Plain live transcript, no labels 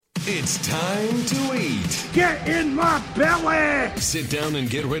It's time to eat. Get in my belly! Sit down and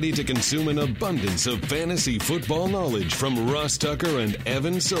get ready to consume an abundance of fantasy football knowledge from Ross Tucker and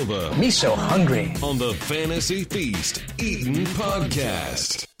Evan Silva. Me so hungry. On the Fantasy Feast Eatin'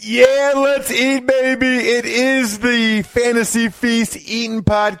 Podcast. Yeah, let's eat, baby. It is the Fantasy Feast Eatin'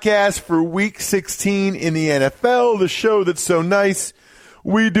 Podcast for Week 16 in the NFL, the show that's so nice.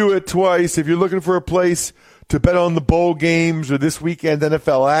 We do it twice. If you're looking for a place to bet on the bowl games or this weekend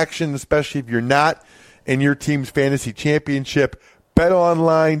NFL action, especially if you're not in your team's fantasy championship,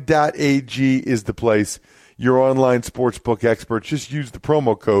 betonline.ag is the place. Your online sportsbook experts. Just use the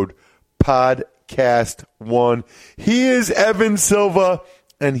promo code PODCAST1. He is Evan Silva,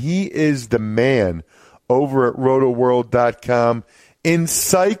 and he is the man over at rotoworld.com.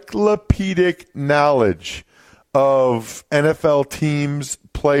 Encyclopedic knowledge of NFL teams,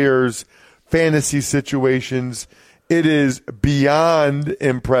 players, fantasy situations. It is beyond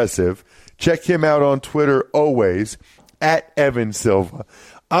impressive. Check him out on Twitter always, at Evan Silva.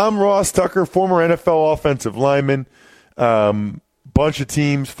 I'm Ross Tucker, former NFL offensive lineman. Bunch of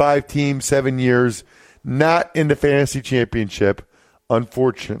teams, 5 teams, 7 years. Not in the fantasy championship,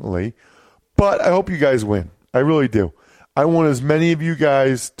 unfortunately. But I hope you guys win. I really do. I want as many of you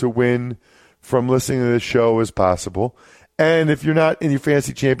guys to win from listening to this show as possible. And if you're not in your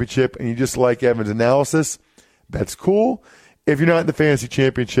fantasy championship and you just like Evan's analysis, that's cool. If you're not in the fantasy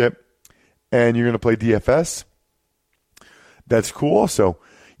championship and you're going to play DFS, that's cool also.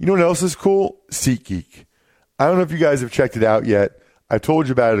 You know what else is cool? SeatGeek. I don't know if you guys have checked it out yet. I've told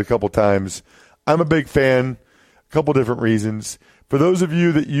you about it a couple times. I'm a big fan, a couple different reasons. For those of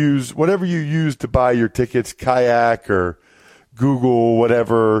you that use whatever you use to buy your tickets, Kayak or Google,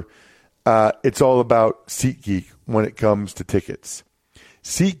 whatever, it's all about SeatGeek when it comes to tickets.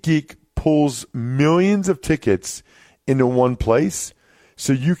 SeatGeek pulls millions of tickets into one place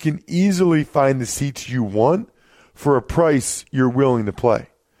so you can easily find the seats you want for a price you're willing to pay.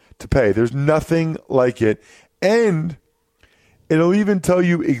 There's nothing like it. And it'll even tell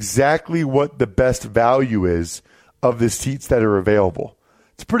you exactly what the best value is of the seats that are available.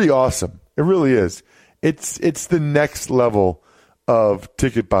 It's pretty awesome. It really is. It's the next level of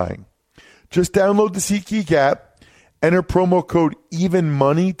ticket buying. Just download the SeatGeek app. Enter promo code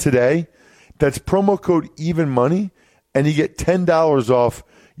EVENMONEY today. That's promo code EVENMONEY, and you get $10 off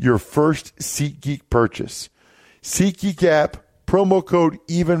your first SeatGeek purchase. SeatGeek app, promo code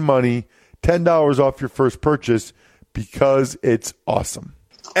EVENMONEY, $10 off your first purchase because it's awesome.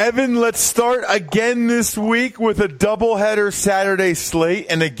 Evan, let's start again this week with a doubleheader Saturday slate.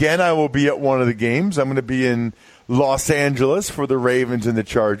 And again, I will be at one of the games. I'm going to be in Los Angeles for the Ravens and the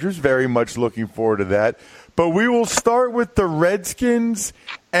Chargers. Very much looking forward to that. But we will start with the Redskins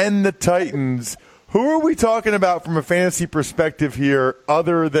and the Titans. Who are we talking about from a fantasy perspective here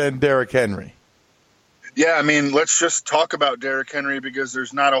other than Derrick Henry? Yeah, I mean, let's just talk about Derrick Henry because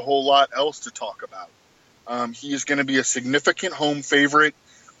there's not a whole lot else to talk about. He is going to be a significant home favorite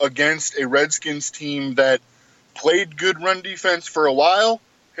against a Redskins team that played good run defense for a while,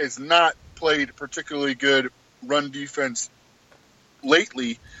 has not played particularly good run defense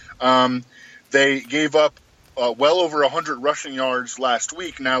lately. They gave up well over 100 rushing yards last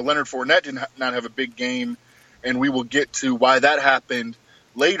week. Now, Leonard Fournette did not have a big game, and we will get to why that happened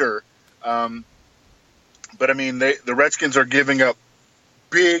later. But, I mean, the Redskins are giving up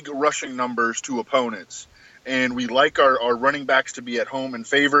big rushing numbers to opponents, and we like our running backs to be at home and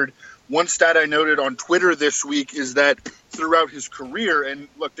favored. One stat I noted on Twitter this week is that throughout his career, and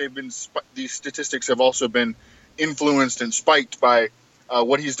look, these statistics have also been influenced and spiked by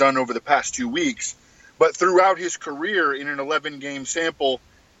what he's done over the past 2 weeks. But throughout his career in an 11-game sample,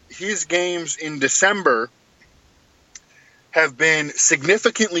 his games in December have been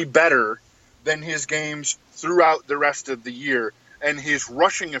significantly better than his games throughout the rest of the year. And his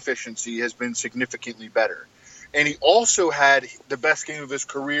rushing efficiency has been significantly better. And he also had the best game of his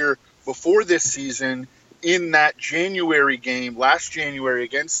career before this season in that January game, last January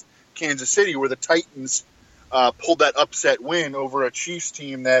against Kansas City, where the Titans pulled that upset win over a Chiefs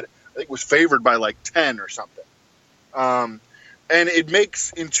team that I think was favored by like 10 or something. And it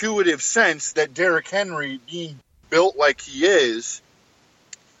makes intuitive sense that Derrick Henry, being built like he is,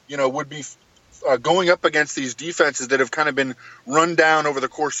 would be going up against these defenses that have kind of been run down over the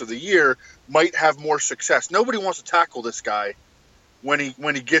course of the year, might have more success. Nobody wants to tackle this guy when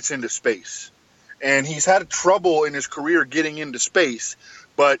he gets into space. And he's had trouble in his career getting into space,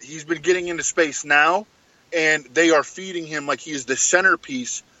 but he's been getting into space now, and they are feeding him like he is the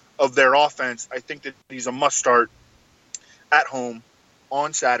centerpiece of their offense. I think that he's a must-start at home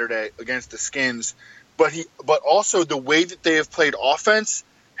on Saturday against the Skins. But also the way that they have played offense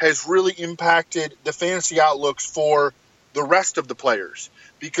has really impacted the fantasy outlooks for the rest of the players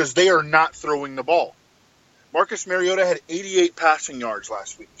because they are not throwing the ball. Marcus Mariota had 88 passing yards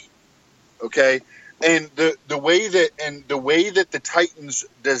last week. Okay, and the way that the Titans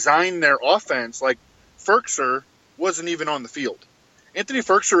designed their offense, like Firkser wasn't even on the field. Anthony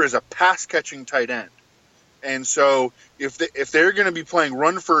Firkser is a pass catching tight end, and so if they're going to be playing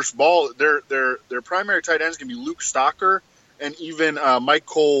run first ball, their primary tight end is going to be Luke Stocker and even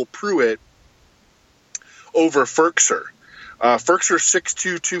Michael Pruitt over Firkser. Firkser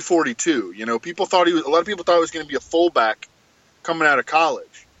 6'2", 242. You know, a lot of people thought he was going to be a fullback coming out of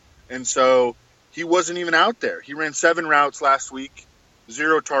college. And so he wasn't even out there. He ran 7 routes last week,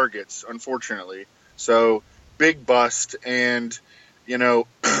 0 targets, unfortunately. So big bust. And, you know,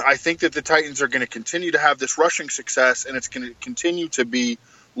 I think that the Titans are going to continue to have this rushing success, and it's going to continue to be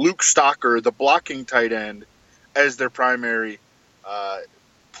Luke Stocker, the blocking tight end, as their primary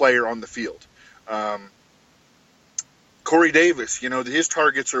player on the field. Corey Davis, you know, his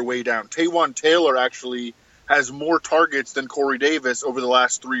targets are way down. Taywan Taylor actually has more targets than Corey Davis over the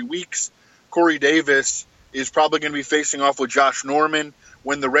last 3 weeks. Corey Davis is probably going to be facing off with Josh Norman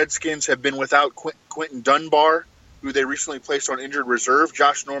when the Redskins have been without Quentin Dunbar, who they recently placed on injured reserve.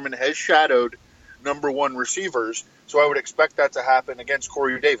 Josh Norman has shadowed number 1 receivers, so I would expect that to happen against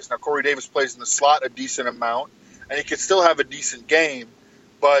Corey Davis. Now, Corey Davis plays in the slot a decent amount, and he could still have a decent game,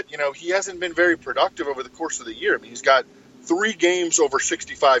 but, you know, he hasn't been very productive over the course of the year. I mean, he's got 3 games over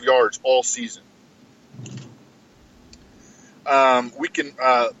 65 yards all season.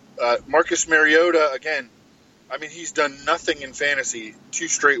 Marcus Mariota, again, I mean, he's done nothing in fantasy 2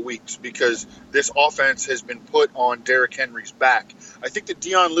 straight weeks because this offense has been put on Derrick Henry's back. I think that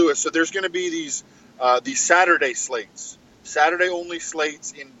Dion Lewis, so there's going to be these Saturday slates, Saturday-only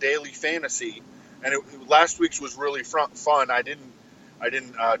slates in daily fantasy, and last week's was really fun. I didn't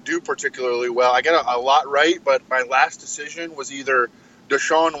do particularly well. I got a lot right, but my last decision was either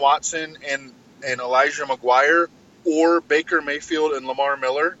Deshaun Watson and Elijah McGuire or Baker Mayfield and Lamar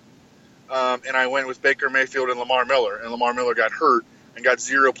Miller. And I went with Baker Mayfield and Lamar Miller. And Lamar Miller got hurt and got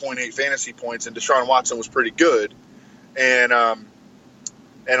 0.8 fantasy points, and Deshaun Watson was pretty good. And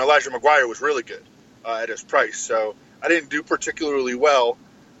Elijah McGuire was really good at his price. So I didn't do particularly well,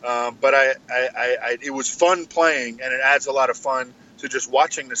 but it was fun playing, and it adds a lot of fun to just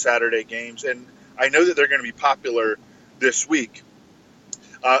watching the Saturday games, and I know that they're going to be popular this week.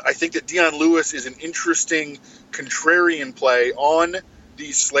 I think that Dion Lewis is an interesting contrarian play on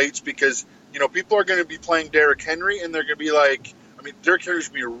these slates because, you know, people are going to be playing Derrick Henry, and they're going to be like, I mean, Derrick Henry's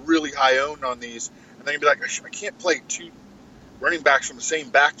going to be really high owned on these, and they're going to be like, I can't play 2 running backs from the same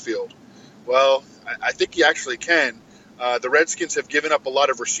backfield. Well, I think you actually can. The Redskins have given up a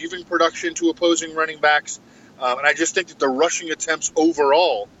lot of receiving production to opposing running backs. And I just think that the rushing attempts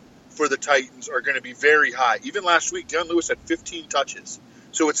overall for the Titans are going to be very high. Even last week, Dion Lewis had 15 touches.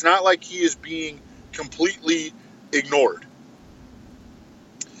 So it's not like he is being completely ignored.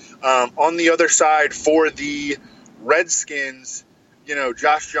 On the other side, for the Redskins, you know,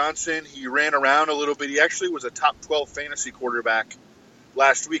 Josh Johnson, he ran around a little bit. He actually was a top 12 fantasy quarterback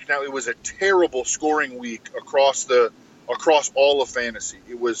last week. Now, it was a terrible scoring week across all of fantasy.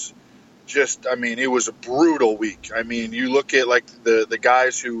 It was it was a brutal week. I mean, you look at like the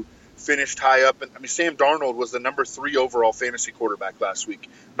guys who finished high up, and I mean, Sam Darnold was the number 3 overall fantasy quarterback last week.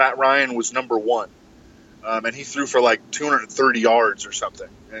 Matt Ryan was number 1, and he threw for like 230 yards or something.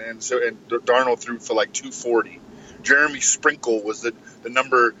 And Darnold threw for like 240. Jeremy Sprinkle was the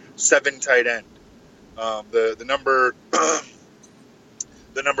number 7 tight end. The number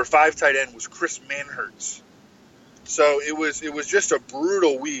the number 5 tight end was Chris Manhertz. So it was just a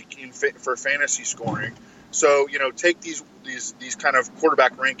brutal week for fantasy scoring. So, you know, take these kind of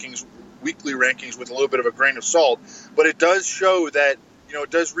quarterback rankings, weekly rankings, with a little bit of a grain of salt. But it does show that, you know,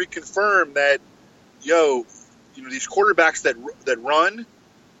 it does reconfirm that, these quarterbacks that run,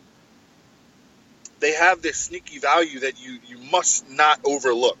 they have this sneaky value that you must not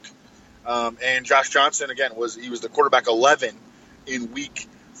overlook. And Josh Johnson, again, was the quarterback 11 in week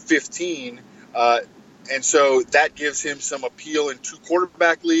 15. And so that gives him some appeal in 2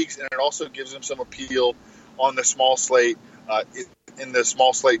 quarterback leagues, and it also gives him some appeal on the small slate in the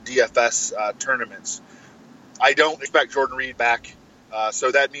small slate DFS tournaments. I don't expect Jordan Reed back,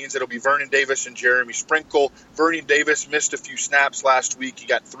 so that means it'll be Vernon Davis and Jeremy Sprinkle. Vernon Davis missed a few snaps last week. He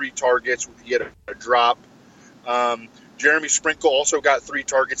got 3 targets. He had a drop. Jeremy Sprinkle also got 3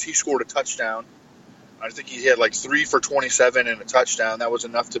 targets. He scored a touchdown. I think he had like 3 for 27 and a touchdown. That was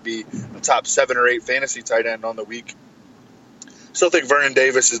enough to be a top 7 or 8 fantasy tight end on the week. Still think Vernon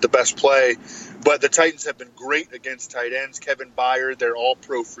Davis is the best play, but the Titans have been great against tight ends. Kevin Byard, their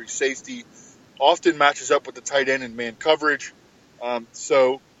all-pro free safety, often matches up with the tight end in man coverage.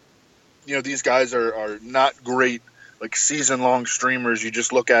 So, these guys are not great, like season-long streamers. You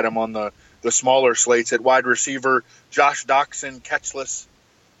just look at them on the smaller slates. At wide receiver, Josh Doxson, catchless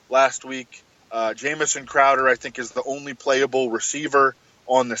last week. Jamison Crowder, I think, is the only playable receiver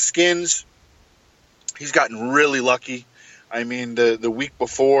on the Skins. He's gotten really lucky. I mean, the week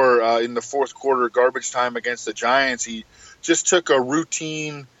before, in the fourth quarter, garbage time against the Giants, he just took a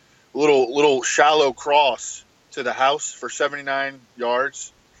routine little shallow cross to the house for 79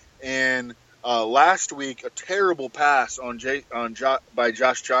 yards. And last week, a terrible pass by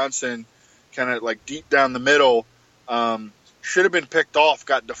Josh Johnson, kind of like deep down the middle, should have been picked off,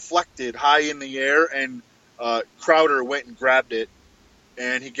 got deflected high in the air, and Crowder went and grabbed it,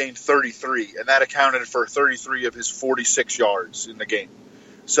 and he gained 33, and that accounted for 33 of his 46 yards in the game.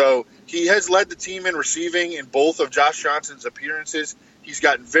 So he has led the team in receiving in both of Josh Johnson's appearances. He's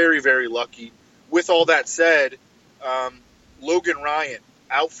gotten very, very lucky. With all that said, Logan Ryan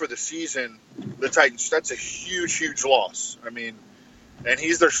out for the season, the Titans, that's a huge, huge loss. I mean, and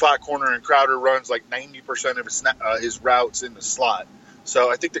he's their slot corner, and Crowder runs like 90% of his routes in the slot.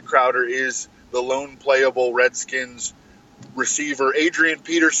 So I think that Crowder is the lone playable Redskins receiver. Adrian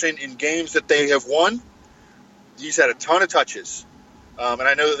Peterson, in games that they have won, he's had a ton of touches. And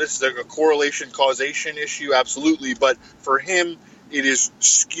I know that this is a correlation causation issue, absolutely, but for him, it is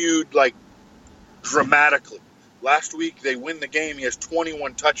skewed like dramatically. Last week, they win the game. He has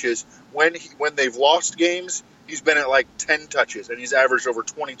 21 touches. When they've lost games, he's been at like 10 touches, and he's averaged over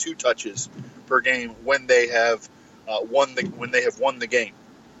 22 touches per game when they have won the game.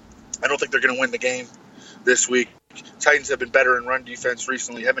 I don't think they're going to win the game this week. Titans have been better in run defense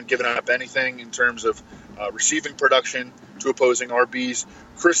recently, haven't given up anything in terms of receiving production to opposing RBs.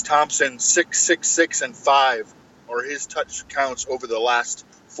 Chris Thompson, 6, and 5 are his touch counts over the last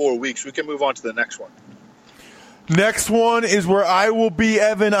 4 weeks. We can move on to the next one. Next one is where I will be,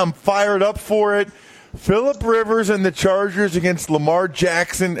 Evan. I'm fired up for it. Phillip Rivers and the Chargers against Lamar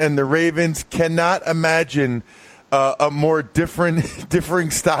Jackson and the Ravens. Cannot imagine a more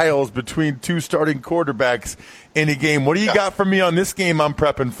differing styles between two starting quarterbacks in a game. What do you got for me on this game I'm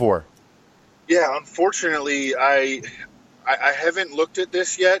prepping for? Yeah, unfortunately, I haven't looked at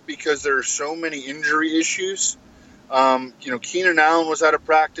this yet because there are so many injury issues. Keenan Allen was out of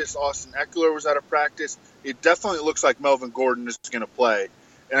practice. Austin Eckler was out of practice. It definitely looks like Melvin Gordon is going to play.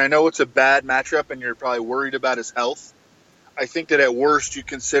 And I know it's a bad matchup and you're probably worried about his health. I think that at worst you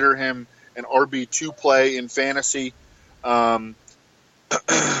consider him an RB2 play in fantasy. I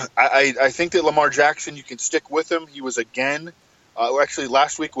think that Lamar Jackson, you can stick with him. He was again, actually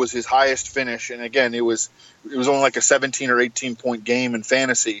last week was his highest finish. And again, it was only like a 17 or 18 point game in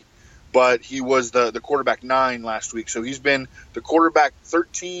fantasy, but he was the quarterback 9 last week. So he's been the quarterback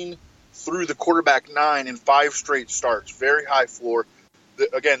 13 through the quarterback 9 in 5 straight starts. Very high floor.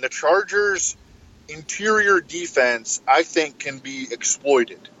 The Chargers' interior defense, I think, can be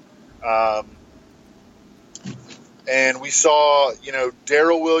exploited. And we saw,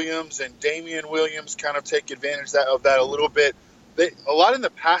 Darrell Williams and Damian Williams kind of take advantage of that a little bit. A lot in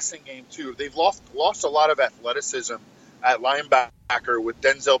the passing game, too. They've lost a lot of athleticism at linebacker with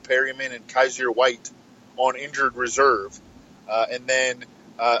Denzel Perryman and Kaiser White on injured reserve. And then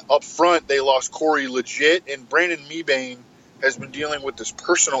up front, they lost Corey Legit, and Brandon Mebane has been dealing with this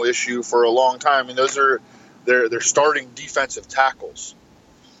personal issue for a long time. And those are their starting defensive tackles.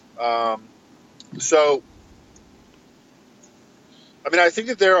 I think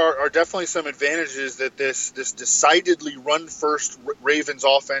that there are definitely some advantages that this decidedly run-first Ravens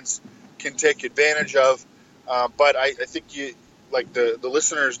offense can take advantage of. But I think the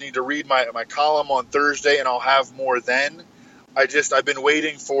listeners need to read my column on Thursday, and I'll have more then. I've been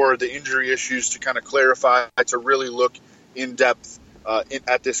waiting for the injury issues to kind of clarify, to really look in depth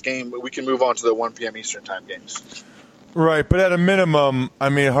at this game. We can move on to the 1 p.m. Eastern time games. Right, but at a minimum,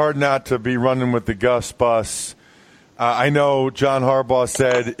 hard not to be running with the Gus bus. I know John Harbaugh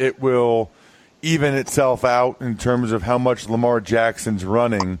said it will even itself out in terms of how much Lamar Jackson's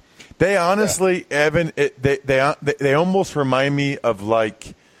running. They honestly, Evan, they almost remind me of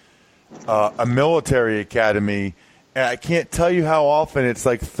like a military academy. And I can't tell you how often it's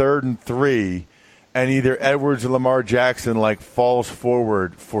like 3rd and 3, and either Edwards or Lamar Jackson falls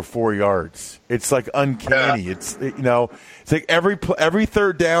forward for 4 yards. It's like uncanny. Yeah. It's like every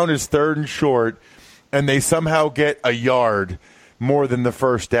 3rd down is 3rd and short, and they somehow get a yard more than the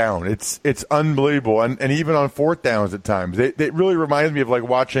first down. It's unbelievable, and even on 4th downs at times, it really reminds me of like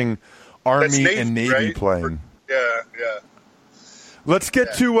watching Army Navy, and Navy right? playing. Yeah. Let's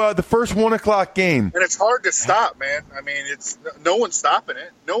get to the first 1 o'clock game. And it's hard to stop, man. I mean, it's no one's stopping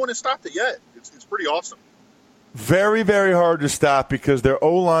it. No one has stopped it yet. It's pretty awesome. Very, very hard to stop because their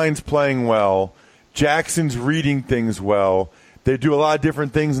O-line's playing well. Jackson's reading things well. They do a lot of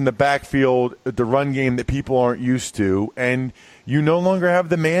different things in the backfield, the run game that people aren't used to, and you no longer have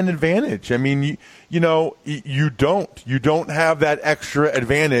the man advantage. I mean, you don't have that extra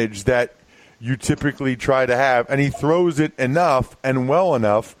advantage that you typically try to have, and he throws it enough and well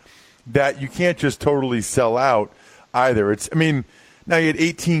enough that you can't just totally sell out either. Now you had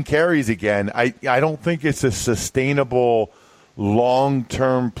 18 carries again. I don't think it's a sustainable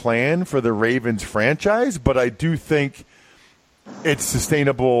long-term plan for the Ravens franchise, but I do think it's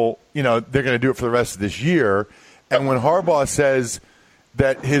sustainable. They're going to do it for the rest of this year. And when Harbaugh says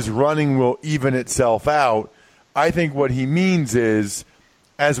that his running will even itself out, I think what he means is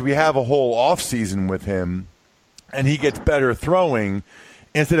as we have a whole offseason with him and he gets better throwing,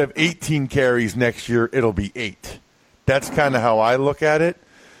 instead of 18 carries next year, it'll be 8. That's kind of how I look at it.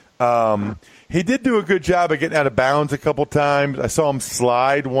 He did do a good job of getting out of bounds a couple times. I saw him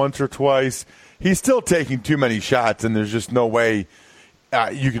slide once or twice. He's still taking too many shots, and there's just no way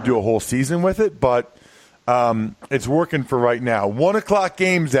you could do a whole season with it. But it's working for right now. 1 o'clock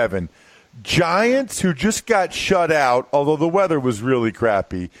games, Evan. Giants, who just got shut out, although the weather was really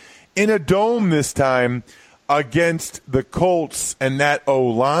crappy, in a dome this time against the Colts and that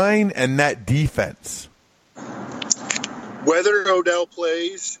O-line and that defense. Whether Odell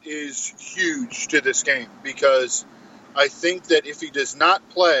plays is huge to this game because I think that if he does not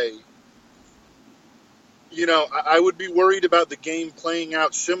play, I would be worried about the game playing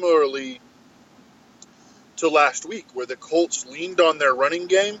out similarly to last week where the Colts leaned on their running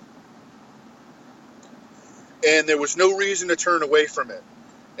game and there was no reason to turn away from it.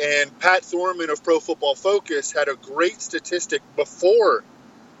 And Pat Thorman of Pro Football Focus had a great statistic before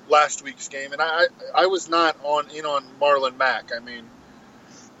last week's game, and I was not in on Marlon Mack. I mean,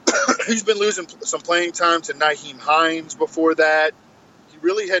 he's been losing some playing time to Nyheim Hines before that. He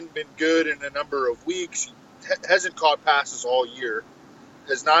really hadn't been good in a number of weeks. He hasn't caught passes all year.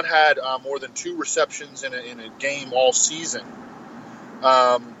 Has not had more than 2 receptions in a game all season.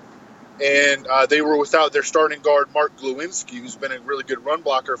 And they were without their starting guard, Mark Glowinski, who's been a really good run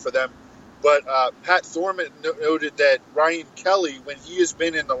blocker for them. But Pat Thorman noted that Ryan Kelly, when he has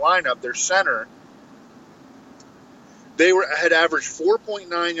been in the lineup, their center, they had averaged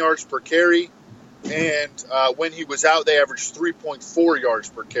 4.9 yards per carry, and when he was out, they averaged 3.4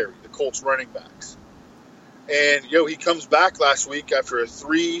 yards per carry, the Colts running backs. And, he comes back last week after a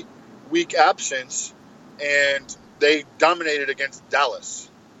 3-week absence, and they dominated against Dallas,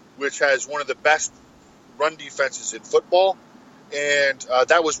 which has one of the best run defenses in football. And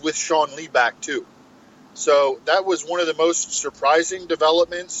that was with Sean Lee back, too. So that was one of the most surprising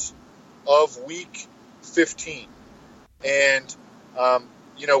developments of Week 15. And,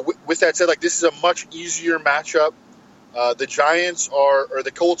 with that said, this is a much easier matchup. The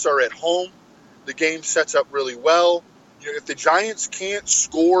the Colts are at home. The game sets up really well. If the Giants can't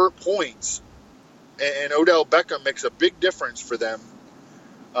score points, and Odell Beckham makes a big difference for them,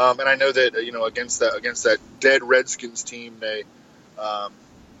 and I know that, against that dead Redskins team, they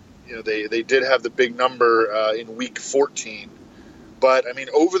did have the big number in Week 14. But,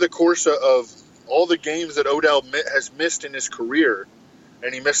 over the course of all the games that Odell has missed in his career,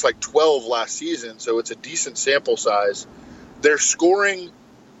 and he missed 12 last season, so it's a decent sample size, their scoring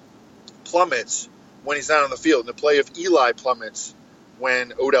plummets when he's not on the field. And the play of Eli plummets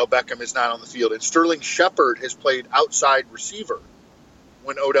when Odell Beckham is not on the field. And Sterling Shepard has played outside receiver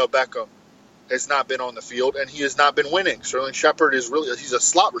when Odell Beckham has not been on the field, and he has not been winning. Sterling Shepard he's a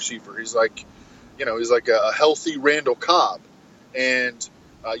slot receiver. He's like a healthy Randall Cobb. And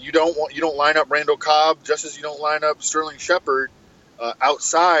you don't line up Randall Cobb just as you don't line up Sterling Shepard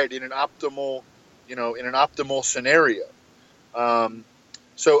outside in an optimal scenario.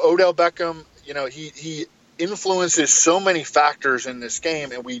 So Odell Beckham, he influences so many factors in this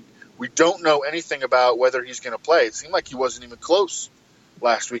game, and we don't know anything about whether he's going to play. It seemed like he wasn't even close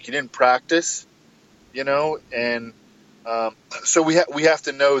last week. He didn't practice, and so we have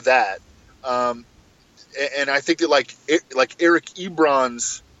to know that. And I think that like Eric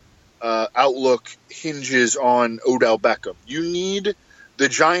Ebron's outlook hinges on Odell Beckham. You need the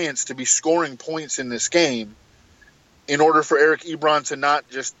Giants to be scoring points in this game in order for Eric Ebron to not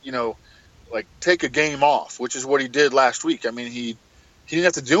just take a game off, which is what he did last week. He didn't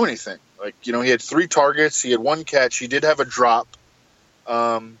have to do anything. He had 3 targets, he had 1 catch, he did have a drop,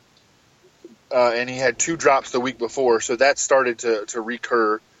 and he had 2 drops the week before, so that started to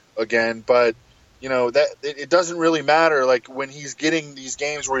recur again. But that it doesn't really matter. Like when he's getting these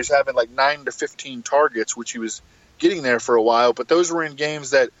games where he's having like 9 to 15 targets, which he was getting there for a while, but those were in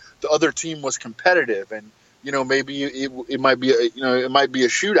games that the other team was competitive, and maybe it might be it might be a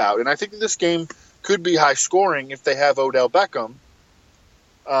shootout. And I think this game could be high scoring if they have Odell Beckham.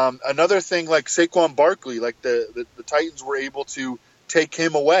 Another thing, like Saquon Barkley, like the Titans were able to take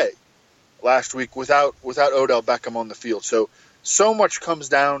him away last week without Odell Beckham on the field. So much comes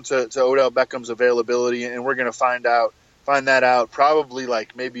down to Odell Beckham's availability, and we're going to find that out probably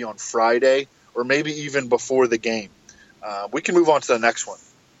like maybe on Friday or maybe even before the game. We can move on to the next one.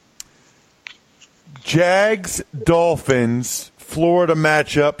 Jags, Dolphins, Florida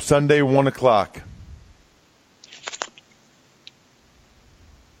matchup, Sunday, 1:00.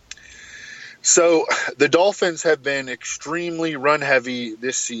 So the Dolphins have been extremely run-heavy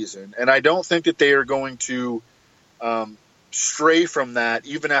this season, and I don't think that they are going to stray from that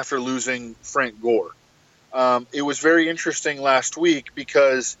even after losing Frank Gore. It was very interesting last week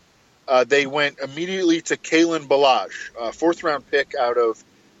because they went immediately to Kalen Ballage, a fourth-round pick out of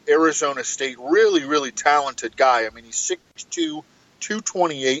Arizona State. Really, really talented guy. I mean, he's 6'2",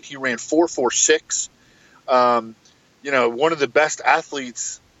 228. He ran 4.46. One of the best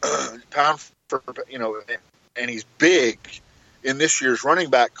athletes pound for, and he's big in this year's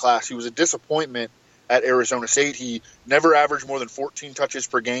running back class. He was a disappointment at Arizona State. He never averaged more than 14 touches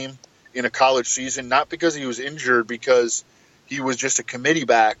per game in a college season, not because he was injured, because he was just a committee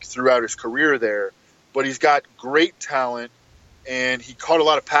back throughout his career there. But he's got great talent, and he caught a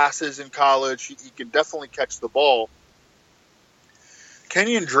lot of passes in college. He can definitely catch the ball.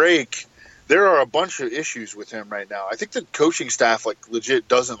 Kenyon Drake, there are a bunch of issues with him right now. I think the coaching staff legit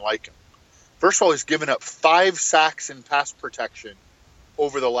doesn't like him. First of all, he's given up 5 sacks in pass protection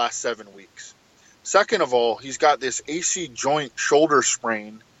over the last 7 weeks. Second of all, he's got this AC joint shoulder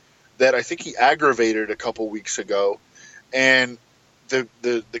sprain that I think he aggravated a couple weeks ago. And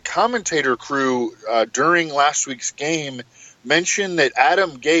the commentator crew during last week's game mentioned that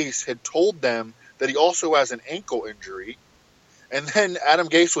Adam Gase had told them that he also has an ankle injury. And then Adam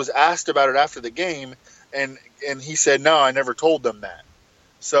Gase was asked about it after the game, and he said, no, I never told them that.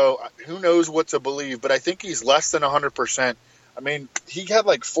 So who knows what to believe, but I think he's less than 100%. I mean, he had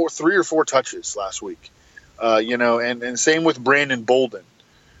like 3 or 4 touches last week, and same with Brandon Bolden.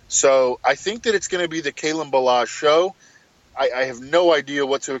 So I think that it's going to be the Kalen Ballage show. I have no idea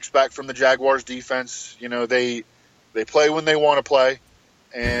what to expect from the Jaguars defense. They play when they want to play.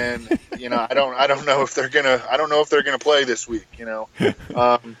 And I don't know if they're gonna play this week.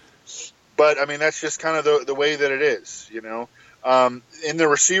 But I mean that's just kind of the way that it is. In the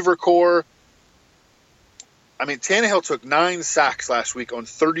receiver core, I mean Tannehill took 9 sacks last week on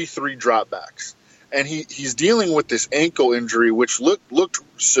 33 dropbacks, and he's dealing with this ankle injury which looked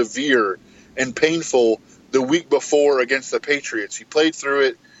severe and painful the week before against the Patriots. He played through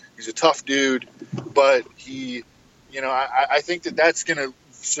it. He's a tough dude, but he. I think that's going to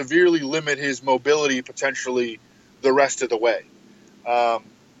severely limit his mobility potentially the rest of the way. I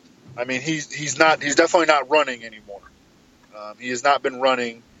mean, he's definitely not running anymore. He has not been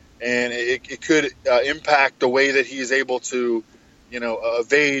running, and it could impact the way that he is able to,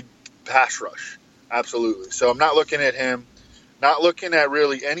 evade pass rush. Absolutely. So I'm not looking at him. Not looking at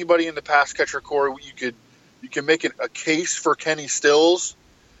really anybody in the pass catcher core. You can make a case for Kenny Stills.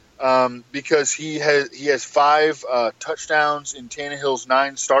 Because he has 5 touchdowns in Tannehill's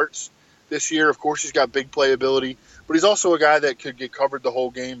 9 starts this year. Of course, he's got big playability, but he's also a guy that could get covered the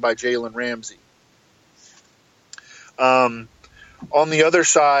whole game by Jalen Ramsey. On the other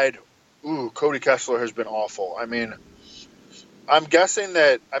side, Cody Kessler has been awful. I mean, I'm guessing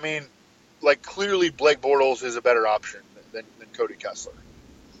that, clearly Blake Bortles is a better option than Cody Kessler,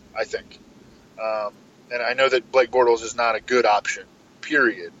 I think. And I know that Blake Bortles is not a good option.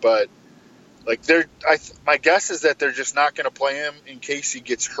 Period, but my guess is that they're just not going to play him in case he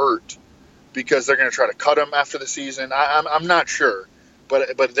gets hurt because they're going to try to cut him after the season. I'm not sure,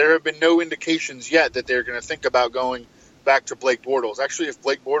 but there have been no indications yet that they're going to think about going back to Blake Bortles. Actually, if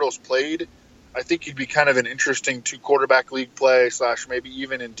Blake Bortles played, I think he'd be kind of an interesting 2-quarterback league play / maybe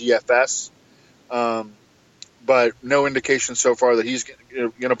even in DFS. But no indication so far that he's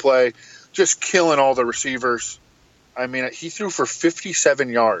going to play. Just killing all the receivers. I mean, he threw for 57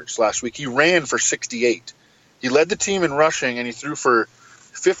 yards last week. He ran for 68. He led the team in rushing, and he threw for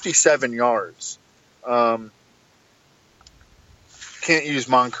 57 yards. Can't use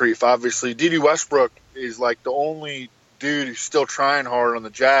Moncrief, obviously. D.D. Westbrook is like the only dude who's still trying hard on the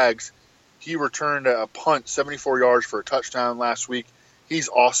Jags. He returned a punt, 74 yards for a touchdown last week. He's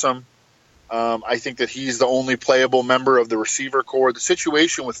awesome. I think that he's the only playable member of the receiver core. The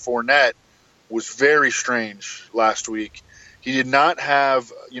situation with Fournette was very strange last week. He did not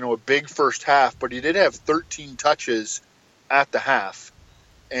have, a big first half, but he did have 13 touches at the half.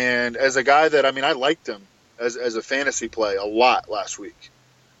 And as a guy that, I liked him as a fantasy play a lot last week.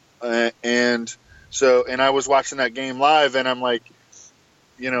 And I was watching that game live, and I'm like,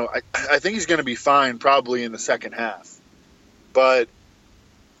 I think he's going to be fine probably in the second half. But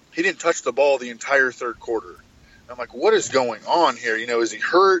he didn't touch the ball the entire third quarter. I'm like, what is going on here? Is he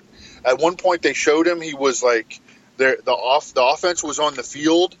hurt? At one point they showed him he was like, the offense was on the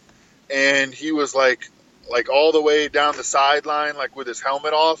field, and he was like all the way down the sideline, like with his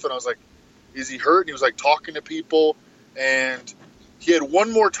helmet off. And I was like, is he hurt? And he was like talking to people, and he had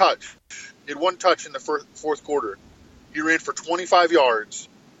one more touch. He had one touch in the fourth quarter. He ran for 25 yards,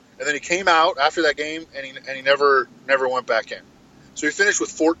 and then he came out after that game, and he never went back in. So he finished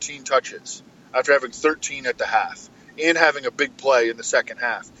with 14 touches after having 13 at the half and having a big play in the second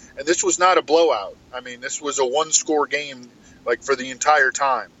half. And this was not a blowout. This was a one-score game, like, for the entire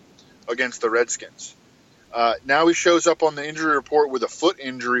time against the Redskins. Now he shows up on the injury report with a foot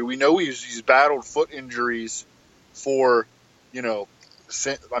injury. We know he's battled foot injuries for,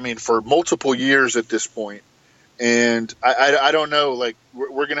 for multiple years at this point. And I don't know, like,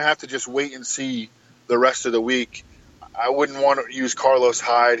 we're going to have to just wait and see the rest of the week. I wouldn't want to use Carlos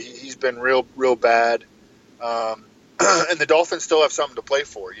Hyde. He's been real bad. And the Dolphins still have something to play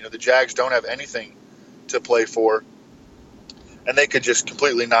for. The Jags don't have anything to play for. And they could just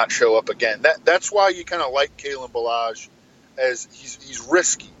completely not show up again. That's why you kind of like Kalen Ballage, as he's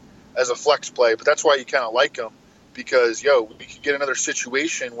risky as a flex play, but that's why you kind of like him, because, we could get another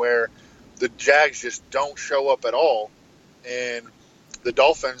situation where the Jags just don't show up at all, and the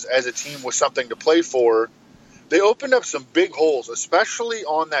Dolphins, as a team with something to play for, they opened up some big holes, especially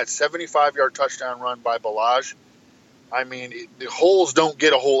on that 75-yard touchdown run by Ballage. The holes don't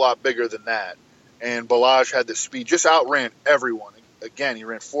get a whole lot bigger than that. And Ballage had the speed, just outran everyone. Again, he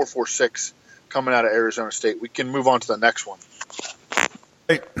ran 4.46 coming out of Arizona State. We can move on to the next one.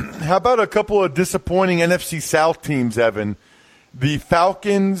 Hey, how about a couple of disappointing NFC South teams, Evan? The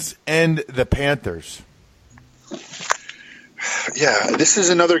Falcons and the Panthers. Yeah, this is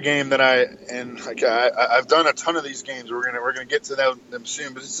another game that I've done a ton of these games. We're gonna get to them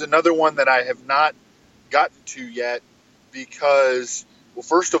soon, but it's another one that I have not gotten to yet because, well,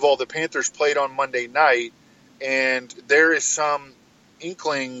 first of all, the Panthers played on Monday night, and there is some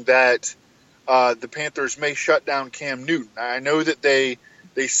inkling that the Panthers may shut down Cam Newton. I know that they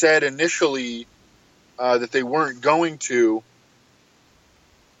said initially that they weren't going to,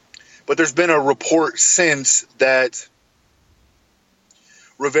 but there's been a report since that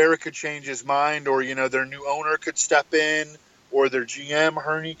Rivera could change his mind, or, their new owner could step in, or their GM,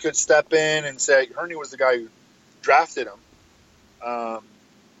 Hurney, could step in and say, Hurney was the guy who drafted him.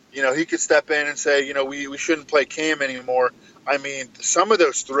 He could step in and say, we shouldn't play Cam anymore. Some of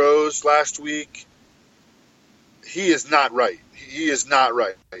those throws last week, he is not right. He is not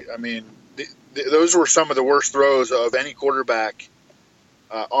right. Those were some of the worst throws of any quarterback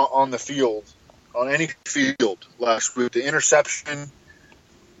on the field, on any field last week. The interception,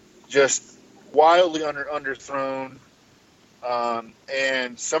 just wildly underthrown,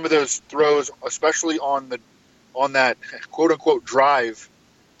 and some of those throws, especially on that quote unquote drive,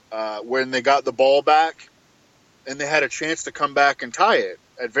 when they got the ball back and they had a chance to come back and tie it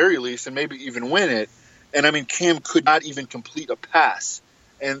at very least, and maybe even win it. And Cam could not even complete a pass,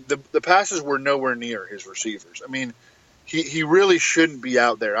 and the passes were nowhere near his receivers. He really shouldn't be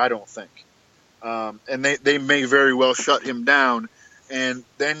out there, I don't think. And they may very well shut him down. And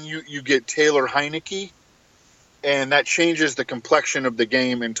then you get Taylor Heineke, and that changes the complexion of the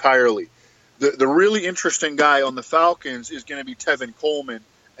game entirely. The really interesting guy on the Falcons is going to be Tevin Coleman.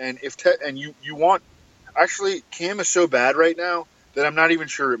 And you want – actually, Cam is so bad right now that I'm not even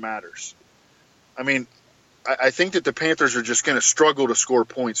sure it matters. I think that the Panthers are just going to struggle to score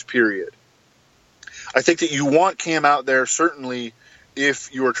points, period. I think that you want Cam out there, certainly,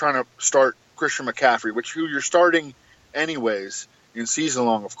 if you are trying to start Christian McCaffrey, which you're starting anyways – in season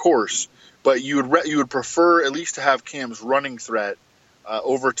long, of course, but you would prefer at least to have Cam's running threat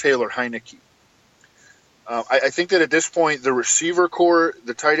over Taylor Heineke. I think that at this point, the receiver core,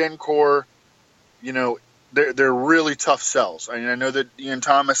 the tight end core, they're really tough sells. I know that Ian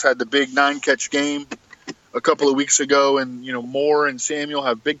Thomas had the big 9-catch game a couple of weeks ago, and Moore and Samuel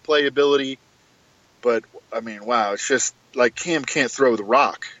have big playability, but wow, it's just like Cam can't throw the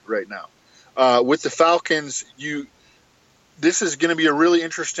rock right now. With the Falcons, this is going to be a really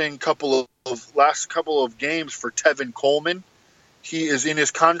interesting last couple of games for Tevin Coleman. He is in his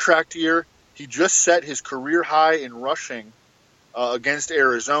contract year. He just set his career high in rushing against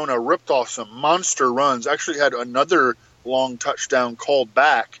Arizona, ripped off some monster runs, actually had another long touchdown called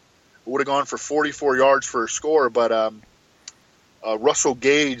back. Would have gone for 44 yards for a score, but Russell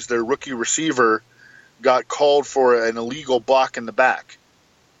Gage, their rookie receiver, got called for an illegal block in the back.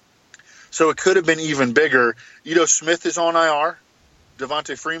 So it could have been even bigger. Ito Smith is on IR.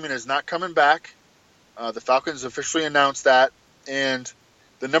 Devontae Freeman is not coming back. The Falcons officially announced that. And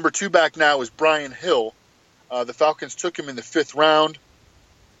the number 2 back now is Brian Hill. The Falcons took him in the 5th round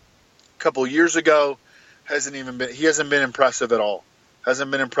a couple of years ago. He hasn't been impressive at all. Hasn't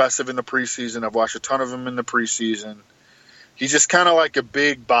been impressive in the preseason. I've watched a ton of him in the preseason. He's just kind of like a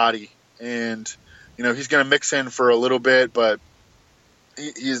big body. And, he's going to mix in for a little bit, but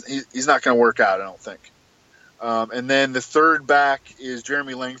he's not going to work out, I don't think. And then the 3rd back is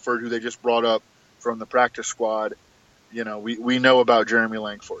Jeremy Langford, who they just brought up from the practice squad. We know about Jeremy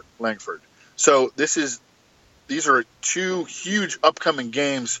Langford. So these are 2 huge upcoming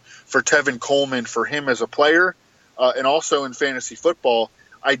games for Tevin Coleman, for him as a player, and also in fantasy football.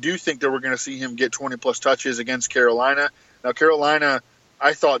 I do think that we're going to see him get 20-plus touches against Carolina. Now, Carolina,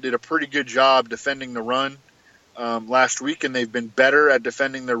 I thought, did a pretty good job defending the run last week, and they've been better at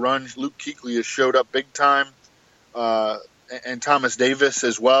defending the run. Luke Kuechly has showed up big time, and Thomas Davis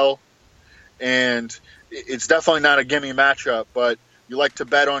as well. And it's definitely not a gimme matchup, but you like to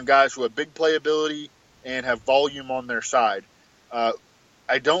bet on guys who have big playability and have volume on their side. I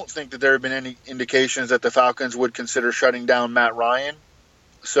don't think that there have been any indications that the Falcons would consider shutting down Matt Ryan.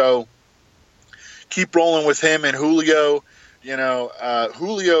 So keep rolling with him and Julio.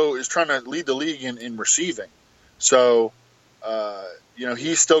 Julio is trying to lead the league in receiving. So,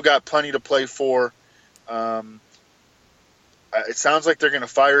 he's still got plenty to play for. It sounds like they're going to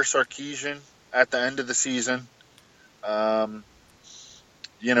fire Sarkisian at the end of the season.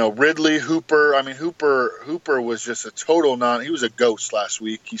 Ridley, Hooper. I mean, Hooper was just a total he was a ghost last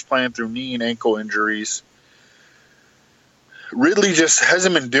week. He's playing through knee and ankle injuries. Ridley just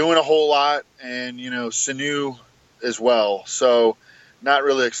hasn't been doing a whole lot, and, Sanu as well. So not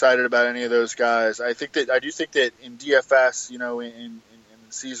really excited about any of those guys. I do think that in DFS, in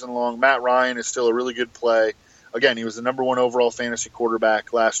season long, Matt Ryan is still a really good play. Again, he was the number 1 overall fantasy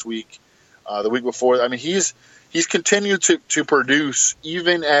quarterback last week. The week before, I mean, he's continued to produce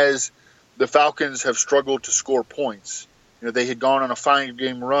even as the Falcons have struggled to score points. They had gone on a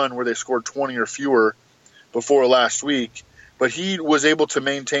 5-game run where they scored 20 or fewer before last week, but he was able to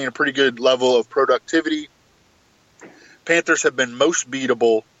maintain a pretty good level of productivity. Panthers have been most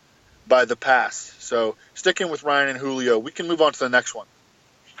beatable by the pass. So sticking with Ryan and Julio, we can move on to the next one.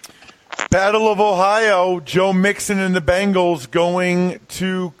 Battle of Ohio, Joe Mixon and the Bengals going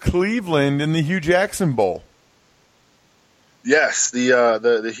to Cleveland in the Hugh Jackson Bowl. Yes,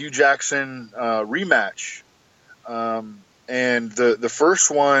 the Hugh Jackson rematch. And the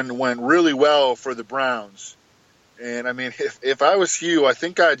first one went really well for the Browns. And, I mean, if I was Hugh, I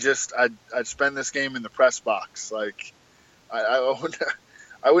think I'd spend this game in the press box. Like,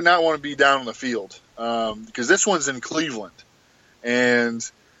 I would not want to be down on the field because this one's in Cleveland. And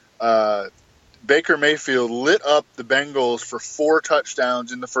Baker Mayfield lit up the Bengals for 4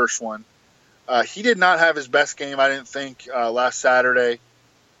 touchdowns in the first one. He did not have his best game, I didn't think, last Saturday.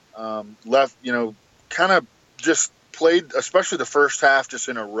 Left, kind of just played, especially the first half, just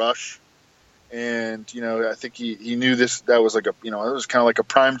in a rush. And, I think he knew that was like it was kind of like a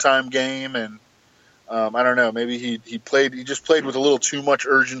primetime game. And I don't know, maybe he just played with a little too much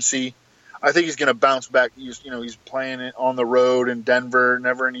urgency. I think he's going to bounce back. He's playing it on the road in Denver,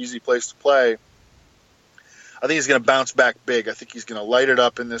 never an easy place to play. I think he's going to bounce back big. I think he's going to light it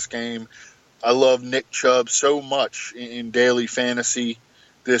up in this game. I love Nick Chubb so much in daily fantasy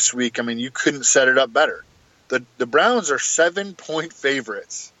this week. I mean, you couldn't set it up better. The Browns are 7-point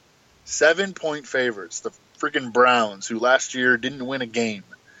favorites. 7-point favorites. The freaking Browns, who last year didn't win a game.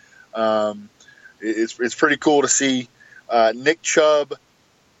 It's pretty cool to see Nick Chubb.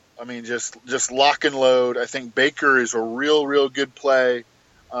 I mean, just lock and load. I think Baker is a real good play.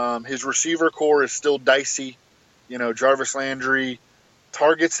 His receiver core is still dicey. Jarvis Landry,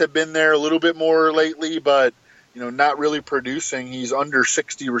 targets have been there a little bit more lately, but, not really producing. He's under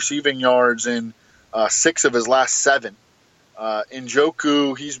 60 receiving yards in 6 of his last 7.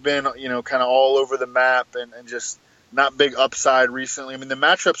 Njoku, he's been, kind of all over the map and just not big upside recently. I mean, the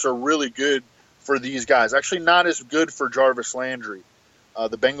matchups are really good for these guys. Actually, not as good for Jarvis Landry.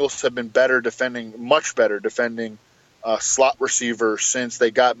 The Bengals have been much better defending slot receivers since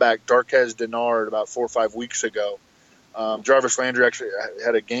they got back Darqueze Dennard about 4 or 5 weeks ago. Jarvis Landry actually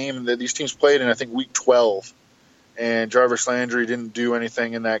had a game that these teams played in, I think, week 12. And Jarvis Landry didn't do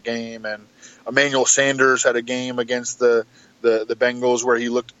anything in that game. And Emmanuel Sanders had a game against the the Bengals, where he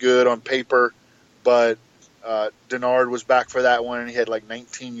looked good on paper, but Denard was back for that one, and he had like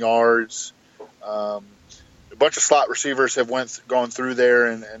 19 yards. A bunch of slot receivers have gone through there,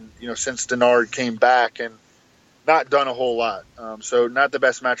 and since Denard came back, and not done a whole lot. So not the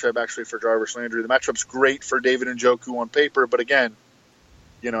best matchup actually for Jarvis Landry. The matchup's great for David Njoku on paper, but again,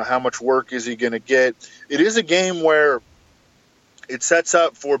 how much work is he going to get? It is a game where it sets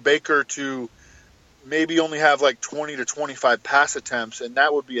up for Baker to maybe only have like 20 to 25 pass attempts, and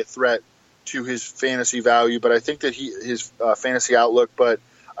that would be a threat to his fantasy value. But I think that his fantasy outlook, but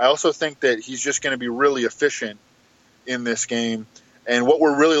I also think that he's just going to be really efficient in this game. And what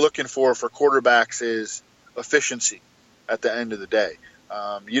we're really looking for quarterbacks is efficiency at the end of the day.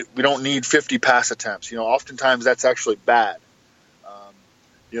 We don't need 50 pass attempts. Oftentimes that's actually bad.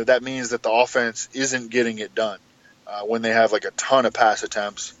 That means that the offense isn't getting it done when they have like a ton of pass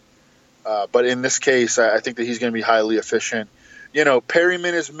attempts. But in this case, I think that he's going to be highly efficient.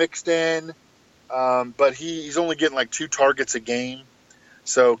 Perryman is mixed in, but he's only getting like 2 targets a game,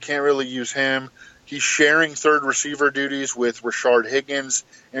 so can't really use him. He's sharing third receiver duties with Rashard Higgins.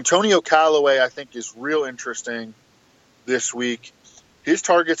 Antonio Callaway, I think, is real interesting this week. His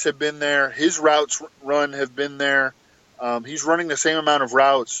targets have been there. His routes run have been there. He's running the same amount of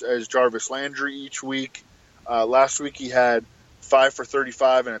routes as Jarvis Landry each week. Last week he had 5 for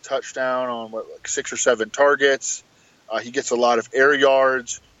 35 and a touchdown on 6 or 7 targets. He gets a lot of air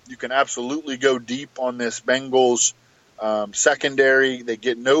yards. You can absolutely go deep on this Bengals secondary. They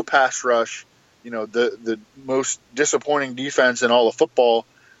get no pass rush. The most disappointing defense in all of football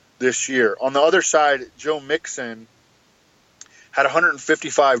this year. On the other side, Joe Mixon had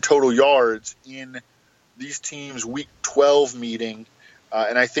 155 total yards in these teams' Week 12 meeting,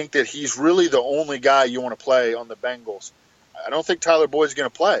 and I think that he's really the only guy you want to play on the Bengals. I don't think Tyler Boyd's going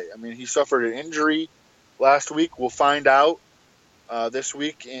to play. I mean, he suffered an injury last week. We'll find out this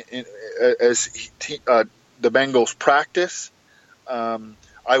week as the Bengals practice.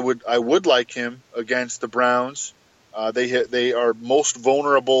 I would like him against the Browns. They are most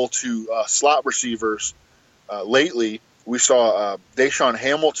vulnerable to slot receivers lately. We saw Deshaun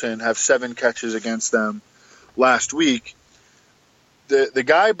Hamilton have 7 catches against them last week. The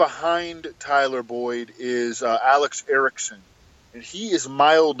guy behind Tyler Boyd is Alex Erickson, and he is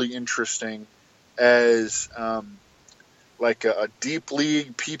mildly interesting as like a deep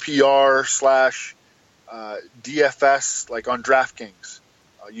league PPR / DFS, like on DraftKings.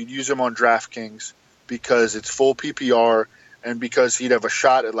 You'd use him on DraftKings because it's full PPR and because he'd have a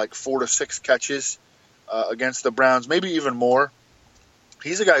shot at like 4 to 6 catches against the Browns, maybe even more.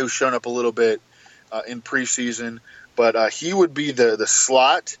 He's a guy who's shown up a little bit in preseason, but he would be the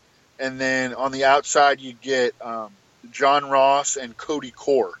slot. And then on the outside, you get John Ross and Cody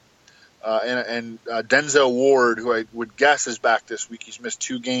Core. And Denzel Ward, who I would guess is back this week. He's missed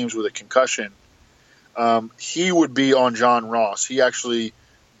 2 games with a concussion. He would be on John Ross. He actually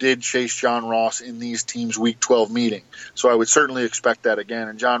did chase John Ross in these teams' Week 12 meeting. So I would certainly expect that again.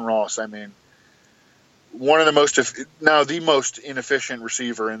 And John Ross, I mean, the most inefficient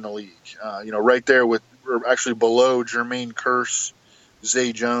receiver in the league. Right there with, or actually below Jermaine Kearse,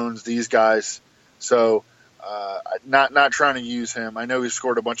 Zay Jones, these guys. So not trying to use him. I know he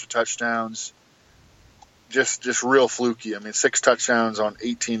scored a bunch of touchdowns. Just real fluky. I mean, 6 touchdowns on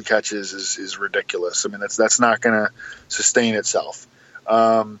 18 catches is ridiculous. I mean, that's not going to sustain itself.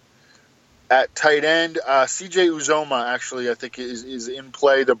 At tight end, C.J. Uzomah actually I think is in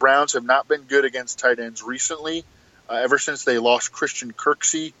play. The Browns have not been good against tight ends recently, ever since they lost Christian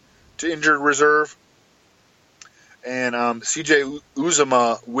Kirksey to injured reserve. And C.J.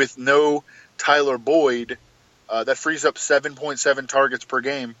 Uzomah with no Tyler Boyd, that frees up 7.7 targets per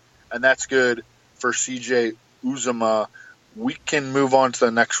game, and that's good for C.J. Uzomah. We can move on to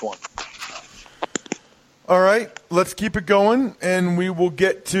the next one. All right, let's keep it going, and we will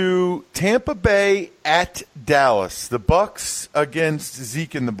get to Tampa Bay at Dallas. The Bucs against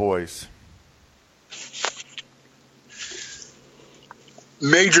Zeke and the boys.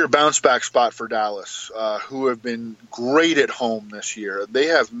 Major bounce-back spot for Dallas, who have been great at home this year. They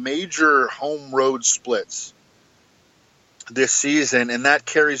have major home-road splits this season, and that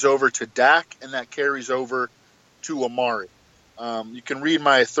carries over to Dak, and that carries over to Amari. You can read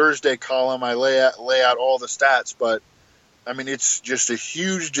my Thursday column. I lay out all the stats, but I mean it's just a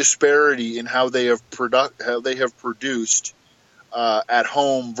huge disparity in how they have produced at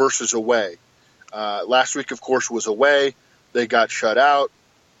home versus away. Last week, of course, was away. They got shut out.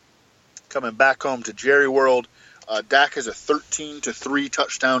 Coming back home to Jerry World, Dak has a 13-3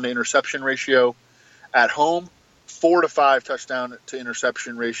 touchdown to interception ratio at home, 4-5 touchdown to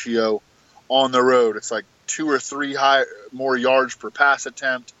interception ratio on the road. It's like 2 or 3 more yards per pass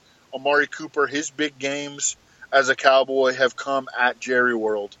attempt. Amari Cooper, his big games as a Cowboy have come at Jerry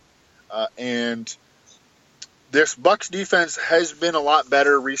World. And this Bucs defense has been a lot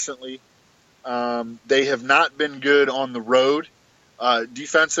better recently. They have not been good on the road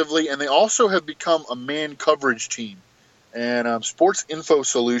defensively, and they also have become a man coverage team. And Sports Info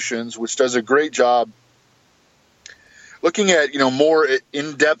Solutions, which does a great job looking at more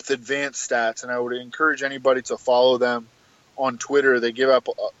in-depth advanced stats, and I would encourage anybody to follow them on Twitter. They give out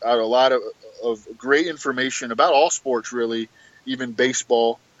a lot of great information about all sports, really, even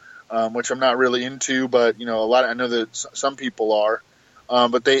baseball, which I'm not really into, but a lot. I know that some people are,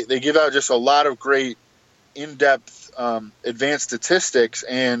 but they give out just a lot of great in-depth advanced statistics,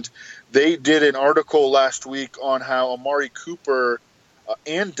 and they did an article last week on how Amari Cooper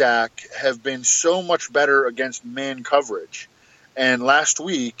and Dak have been so much better against man coverage. And last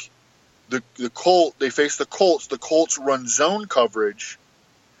week, they faced the Colts. The Colts run zone coverage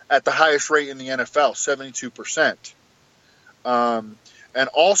at the highest rate in the NFL, 72%. And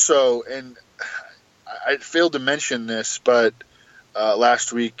also, and I failed to mention this, but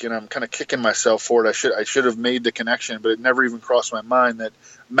last week, and I'm kind of kicking myself for it. I should have made the connection, but it never even crossed my mind that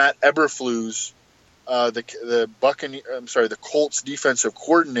Matt Eberflus, the Colts defensive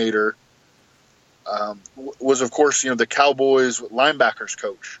coordinator, was of course the Cowboys linebackers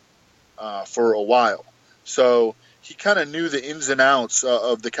coach for a while. So he kind of knew the ins and outs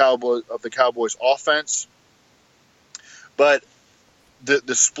of the Cowboys offense, but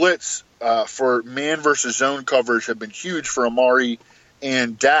the splits for man versus zone coverage have been huge for Amari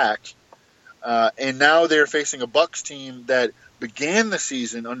and Dak, and now they're facing a Bucs team that began the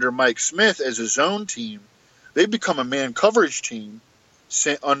season under Mike Smith as a zone team. They've become a man coverage team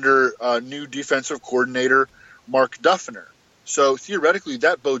under new defensive coordinator Mark Duffner. So theoretically,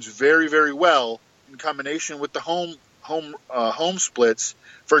 that bodes very, very well in combination with the home splits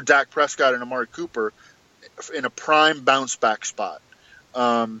for Dak Prescott and Amari Cooper in a prime bounce back spot.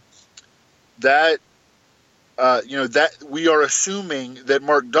 That we are assuming that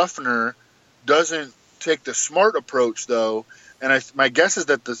Mark Duffner doesn't take the smart approach, though, and my guess is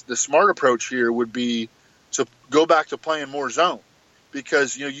that the smart approach here would be to go back to playing more zone,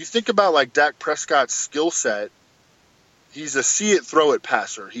 because you think about like Dak Prescott's skill set. He's a see it, throw it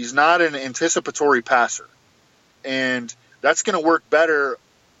passer. He's not an anticipatory passer, and that's going to work better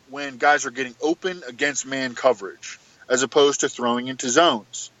when guys are getting open against man coverage as opposed to throwing into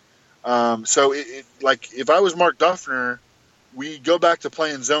zones. So if I was Mark Duffner, we go back to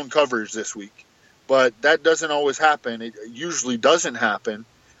playing zone coverage this week, but that doesn't always happen. It usually doesn't happen.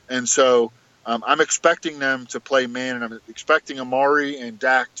 And so I'm expecting them to play man, and I'm expecting Amari and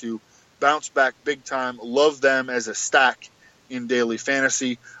Dak to bounce back big time. Love them as a stack in daily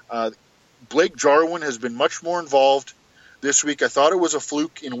fantasy. Blake Jarwin has been much more involved this week. I thought it was a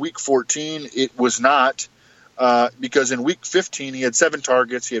fluke in week 14. It was not. Because in week 15 he had 7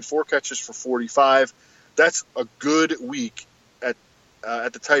 targets, he had 4 catches for 45. That's a good week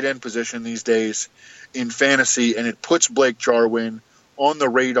at the tight end position these days in fantasy, and it puts Blake Jarwin on the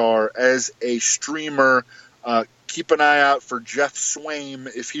radar as a streamer. Keep an eye out for Jeff Swaim.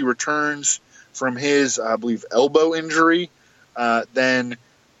 If he returns from his, I believe, elbow injury, then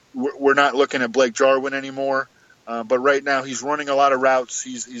we're not looking at Blake Jarwin anymore. But right now he's running a lot of routes.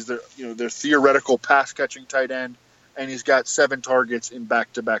 He's their theoretical pass catching tight end, and he's got 7 targets in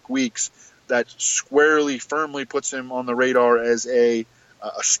back-to-back weeks. That squarely, firmly puts him on the radar as a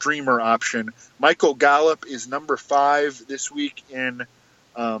streamer option. Michael Gallup is number 5 this week in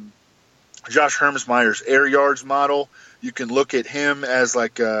Josh Hermsmeyer's air yards model. You can look at him as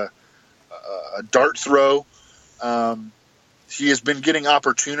like a dart throw. He has been getting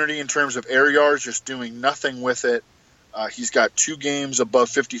opportunity in terms of air yards, just doing nothing with it. He's got 2 games above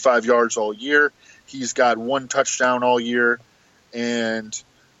 55 yards all year. He's got 1 touchdown all year. And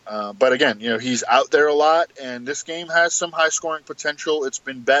but again, he's out there a lot, and this game has some high scoring potential. It's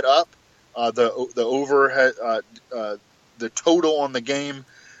been bet up. The total on the game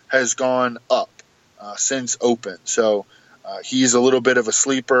has gone up since open. So he's a little bit of a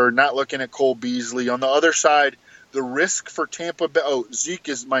sleeper. Not looking at Cole Beasley. On the other side, the risk for Tampa Bay. Zeke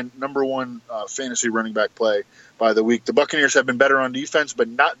is my number 1 fantasy running back play by the week. The Buccaneers have been better on defense, but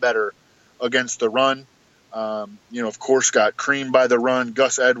not better against the run. Of course, got creamed by the run.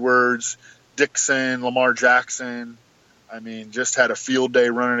 Gus Edwards, Dixon, Lamar Jackson. I mean, just had a field day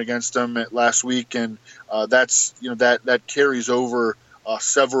running against them last week, and that carries over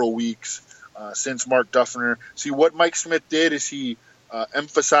several weeks since Mark Duffner. See, what Mike Smith did is he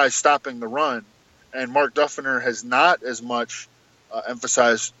emphasized stopping the run. And Mark Duffner has not as much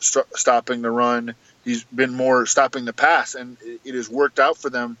emphasized stopping the run. He's been more stopping the pass, and it has worked out for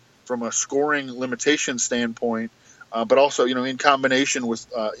them from a scoring limitation standpoint. But also, in combination with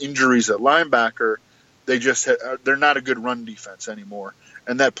injuries at linebacker, they're not a good run defense anymore,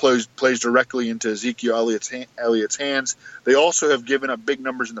 and that plays directly into Ezekiel Elliott's hands. They also have given up big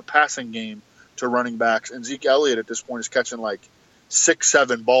numbers in the passing game to running backs, and Zeke Elliott at this point is catching like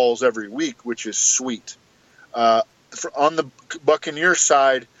 6-7 balls every week, which is sweet. On the Buccaneers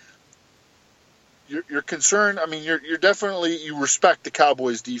side, you're concerned. I mean, you're definitely, you respect the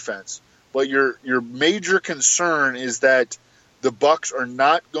Cowboys defense, but your major concern is that the Bucs are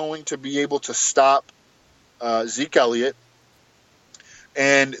not going to be able to stop Zeke Elliott,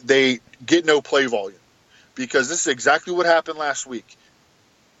 and they get no play volume, because this is exactly what happened last week.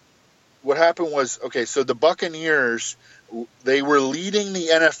 What happened was, so the Buccaneers, they were leading the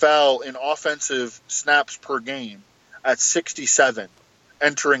NFL in offensive snaps per game at 67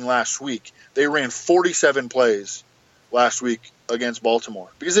 entering last week. They ran 47 plays last week against Baltimore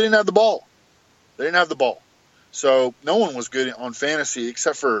because they didn't have the ball. So no one was good on fantasy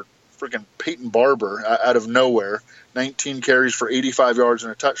except for freaking Peyton Barber out of nowhere. 19 carries for 85 yards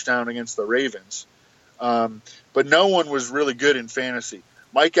and a touchdown against the Ravens. But no one was really good in fantasy.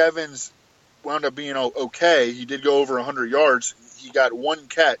 Mike Evans wound up being okay. He did go over 100 yards. He got one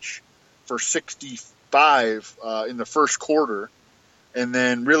catch for 65 in the first quarter, and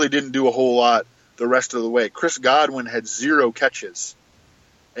then really didn't do a whole lot the rest of the way. Chris Godwin had 0 catches,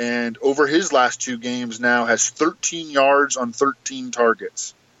 and over his last 2 games now has 13 yards on 13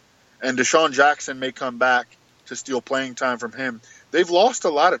 targets. And Deshaun Jackson may come back to steal playing time from him. They've lost a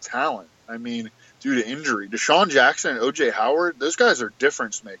lot of talent, due to injury. Deshaun Jackson and O.J. Howard, those guys are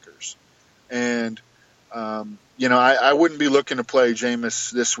difference makers. And, I wouldn't be looking to play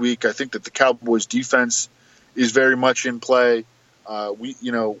Jameis this week. I think that the Cowboys defense is very much in play.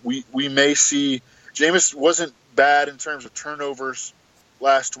 We may see Jameis wasn't bad in terms of turnovers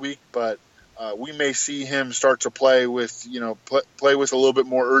last week, but we may see him start to play with, play with a little bit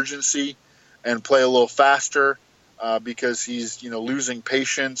more urgency and play a little faster because he's, losing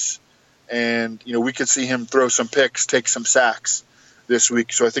patience. And, we could see him throw some picks, take some sacks this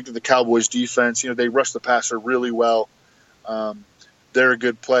week. So I think that the Cowboys defense, they rush the passer really well. They're a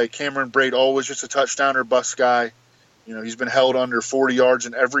good play. Cameron Brate, always just a touchdown or bust guy. He's been held under 40 yards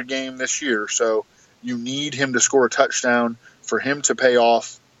in every game this year. So you need him to score a touchdown for him to pay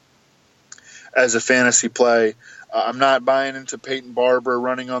off as a fantasy play. I'm not buying into Peyton Barber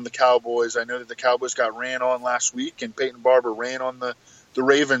running on the Cowboys. I know that the Cowboys got ran on last week, and Peyton Barber ran on the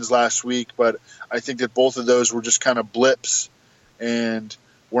Ravens last week, but I think that both of those were just kind of blips, and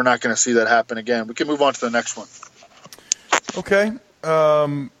we're not going to see that happen again. We can move on to the next one. Okay.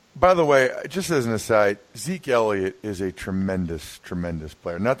 By the way, just as an aside, Zeke Elliott is a tremendous, tremendous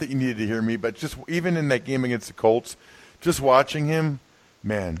player. Not that you needed to hear me, but just even in that game against the Colts, just watching him,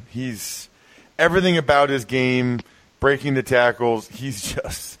 man, he's everything about his game, breaking the tackles. He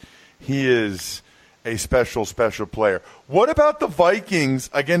is a special, special player. What about the Vikings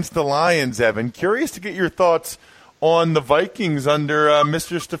against the Lions, Evan? Curious to get your thoughts on the Vikings under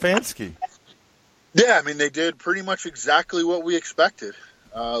Mr. Stefanski. Yeah, they did pretty much exactly what we expected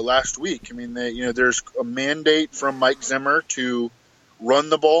last week. There's a mandate from Mike Zimmer to run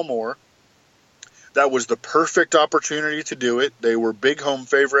the ball more. That was the perfect opportunity to do it. They were big home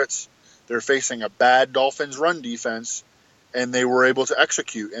favorites. They're facing a bad Dolphins run defense, and they were able to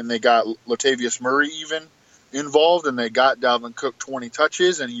execute. And they got Latavius Murray even involved, and they got Dalvin Cook 20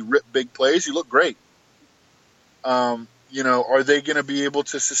 touches, and he ripped big plays. He looked great. Are they going to be able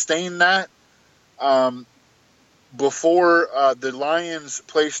to sustain that? Before the Lions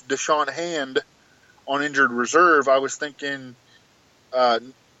placed Deshaun Hand on injured reserve, I was thinking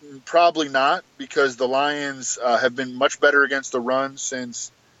probably not, because the Lions have been much better against the run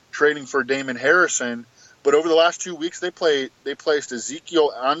since trading for Damon Harrison. But over the last 2 weeks, they placed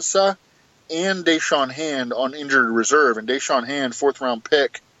Ezekiel Ansah and Deshaun Hand on injured reserve. And Deshaun Hand, 4th-round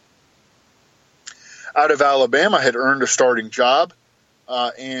pick out of Alabama, had earned a starting job.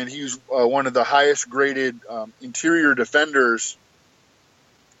 And he's one of the highest-graded interior defenders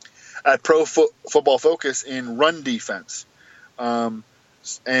at Pro Football Focus in run defense. And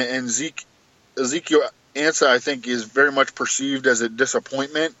Ezekiel Ansah, I think, is very much perceived as a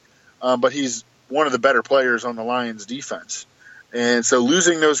disappointment, but he's one of the better players on the Lions defense. And so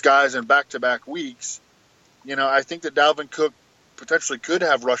losing those guys in back-to-back weeks, I think that Dalvin Cook potentially could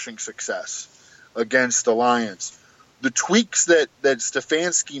have rushing success against the Lions. The tweaks that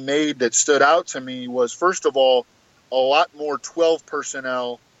Stefanski made that stood out to me was, first of all, a lot more 12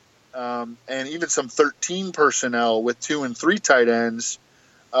 personnel and even some 13 personnel with 2 and 3 tight ends,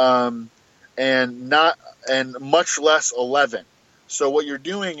 and much less 11. So what you're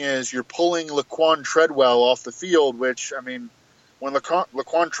doing is you're pulling Laquan Treadwell off the field, which, I mean, when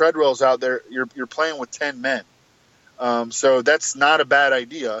Laquan Treadwell's out there, you're playing with 10 men. So that's not a bad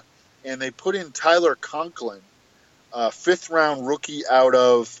idea. And they put in Tyler Conklin, fifth-round rookie out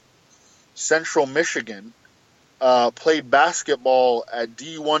of Central Michigan, played basketball at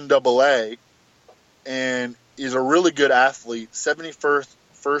D1AA, and is a really good athlete, 71st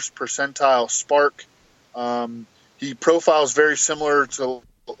percentile SPARQ. He profiles very similar to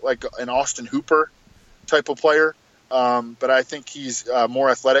like an Austin Hooper type of player, but I think he's more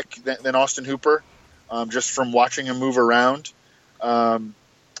athletic than Austin Hooper, just from watching him move around. I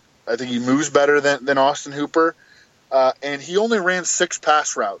think he moves better than Austin Hooper. And he only ran 6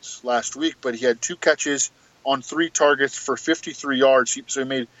 pass routes last week, but he had 2 catches on 3 targets for 53 yards. So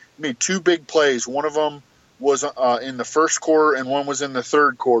he made 2 big plays. One of them was in the first quarter, and one was in the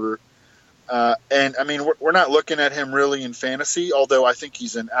third quarter. And, I mean, we're not looking at him really in fantasy, although I think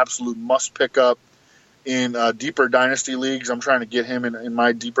he's an absolute must pick up in deeper dynasty leagues. I'm trying to get him in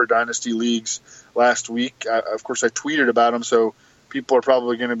my deeper dynasty leagues last week. Of course, I tweeted about him, so people are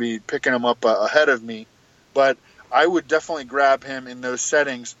probably going to be picking him up ahead of me. But I would definitely grab him in those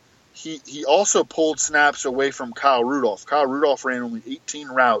settings. He also pulled snaps away from Kyle Rudolph. Kyle Rudolph ran only 18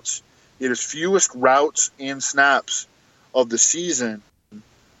 routes. He had his fewest routes and snaps of the season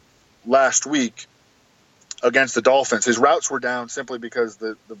last week against the Dolphins. His routes were down simply because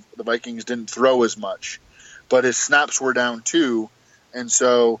the Vikings didn't throw as much, but his snaps were down too. And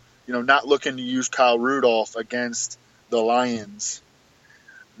so, not looking to use Kyle Rudolph against the Lions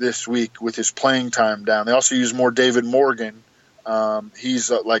this week with his playing time down. They also use more David Morgan. He's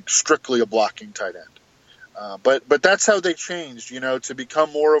like strictly a blocking tight end. But that's how they changed, to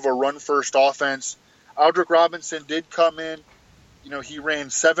become more of a run-first offense. Aldrick Robinson did come in. He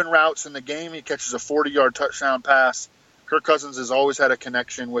ran 7 routes in the game. He catches a 40-yard touchdown pass. Kirk Cousins has always had a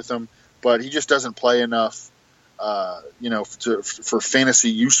connection with him, but he just doesn't play enough, for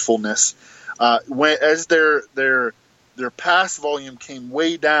fantasy usefulness. As their pass volume came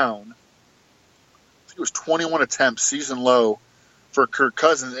way down, I think it was 21 attempts, season low for Kirk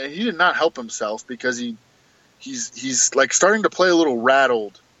Cousins, and he did not help himself because he's like starting to play a little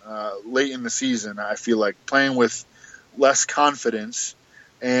rattled late in the season. I feel like playing with less confidence,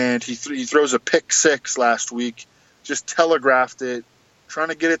 and he throws a pick 6 last week, just telegraphed it, trying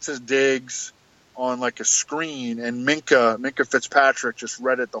to get it to Diggs on like a screen, and Minka Fitzpatrick just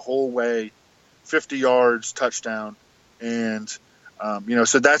read it the whole way, 50 yards, touchdown. And,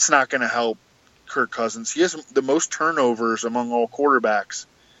 so that's not going to help Kirk Cousins. He has the most turnovers among all quarterbacks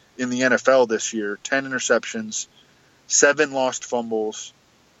in the NFL this year, 10 interceptions, 7 lost fumbles.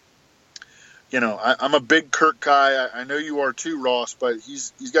 I'm a big Kirk guy. I know you are too, Ross, but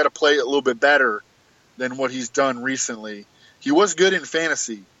he's got to play a little bit better than what he's done recently. He was good in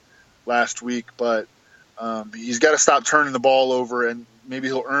fantasy last week, but he's got to stop turning the ball over, and maybe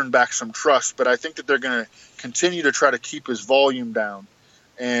he'll earn back some trust. But I think that they're going to continue to try to keep his volume down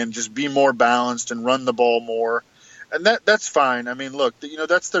and just be more balanced and run the ball more. And that's fine. I mean, look,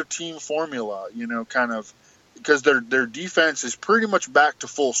 that's their team formula, kind of, because their defense is pretty much back to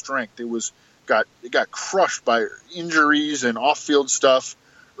full strength. It got crushed by injuries and off-field stuff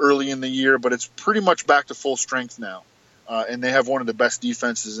early in the year, but it's pretty much back to full strength now. And they have one of the best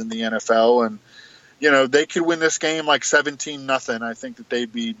defenses in the NFL, and they could win this game like 17-0. I think that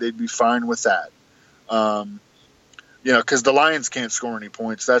they'd be fine with that. Because the Lions can't score any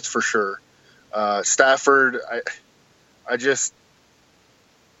points, that's for sure. Stafford, just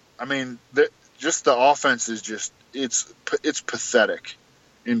the offense is just it's pathetic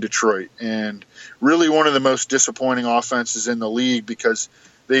in Detroit, and really one of the most disappointing offenses in the league, because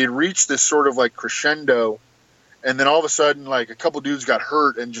they had reached this sort of like crescendo, and then all of a sudden, like, a couple dudes got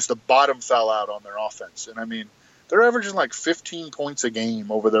hurt and just the bottom fell out on their offense. And I mean, they're averaging like 15 points a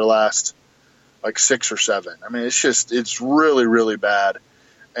game over their last like 6 or 7. I mean, it's really, really bad.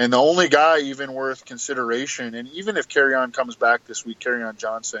 And the only guy even worth consideration, and even if Kerryon comes back this week, Kerryon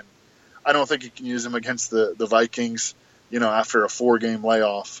Johnson, I don't think you can use him against the Vikings, after a 4-game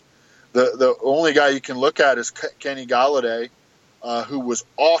layoff. The only guy you can look at is Kenny Golladay, who was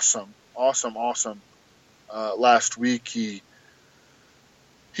awesome last week. He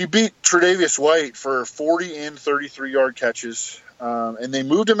beat Tre'Davious White for 40 and 33-yard catches, and they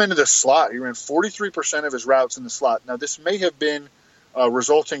moved him into the slot. He ran 43% of his routes in the slot. Now, this may have been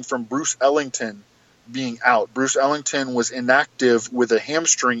resulting from Bruce Ellington being out. Bruce Ellington was inactive with a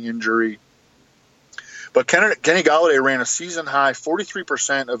hamstring injury But Kenny Golladay ran a season-high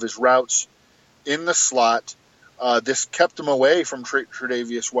 43% of his routes in the slot. This kept him away from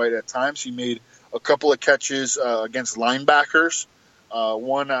Tre'Davious White at times. He made a couple of catches against linebackers.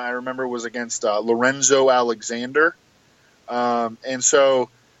 One I remember was against Lorenzo Alexander. And so,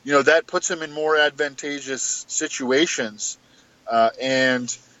 that puts him in more advantageous situations.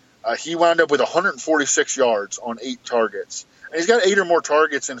 And he wound up with 146 yards on 8 targets. And he's got 8 or more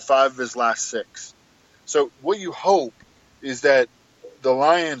targets in 5 of his last 6. So what you hope is that the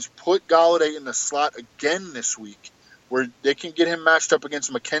Lions put Golladay in the slot again this week, where they can get him matched up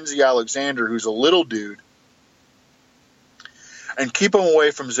against Mackenzie Alexander, who's a little dude, and keep him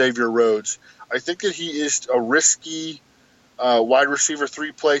away from Xavier Rhodes. I think that he is a risky wide receiver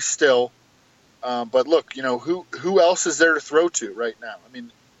 3 play still. But look, who else is there to throw to right now? I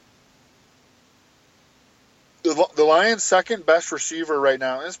mean, the Lions' second best receiver right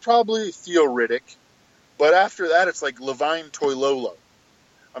now is probably Theo Riddick. But after that, it's like Levine Toilolo.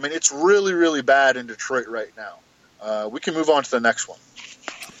 I mean, it's really, really bad in Detroit right now. We can move on to the next one.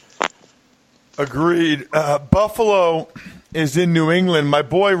 Agreed. Buffalo is in New England. My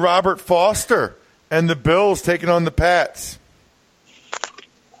boy Robert Foster and the Bills taking on the Pats.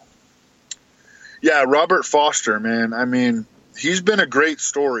 Yeah, Robert Foster, man. I mean, he's been a great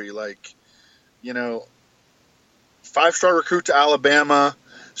story. 5-star recruit to Alabama,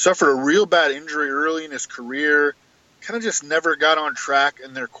 suffered a real bad injury early in his career, kind of just never got on track,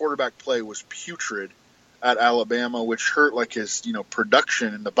 and their quarterback play was putrid at Alabama, which hurt his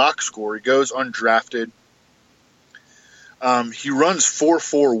production in the box score. He goes undrafted. He runs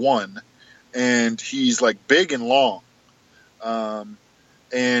 4.41, and he's big and long.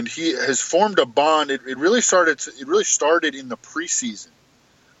 And he has formed a bond. It really started in the preseason.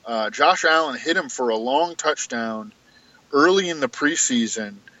 Josh Allen hit him for a long touchdown early in the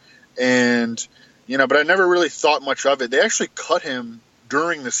preseason, and but I never really thought much of it. They actually cut him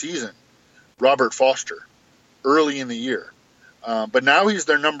during the season, Robert Foster, early in the year. But now he's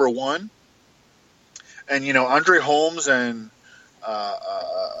their number 1. And Andre Holmes and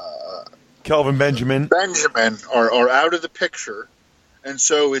Kelvin Benjamin are out of the picture. And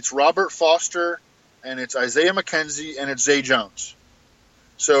so it's Robert Foster, and it's Isaiah McKenzie, and it's Zay Jones.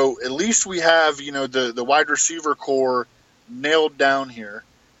 So at least we have, the wide receiver core nailed down here.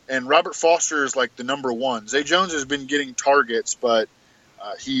 And Robert Foster is the number 1. Zay Jones has been getting targets, but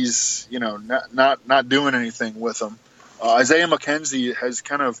he's, not doing anything with them. Isaiah McKenzie has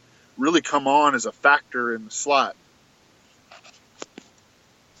kind of really come on as a factor in the slot.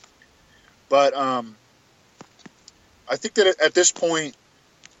 But I think that at this point,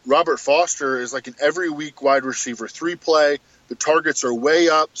 Robert Foster is an every week wide receiver 3 play. The targets are way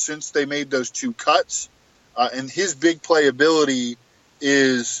up since they made those 2 cuts. And his big playability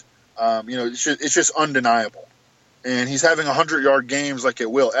is, it's just undeniable. And he's having 100-yard games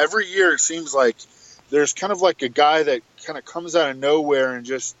at will. Every year it seems like there's kind of a guy that kind of comes out of nowhere and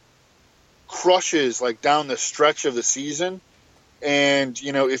just crushes down the stretch of the season. And,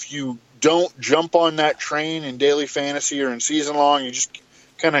 if you don't jump on that train in daily fantasy or in season long, you just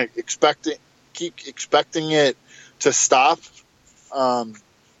kind of keep expecting it to stop.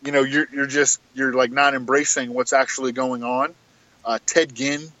 You're not embracing what's actually going on. Ted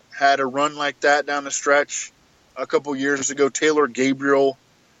Ginn had a run like that down the stretch a couple years ago. Taylor Gabriel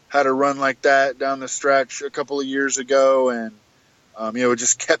had a run like that down the stretch a couple of years ago. And, it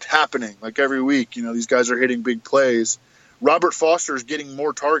just kept happening every week. These guys are hitting big plays. Robert Foster is getting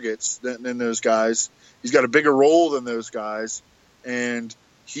more targets than those guys. He's got a bigger role than those guys, and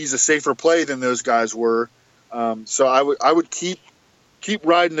he's a safer play than those guys were. So I would keep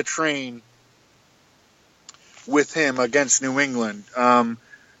riding the train with him against New England. Bill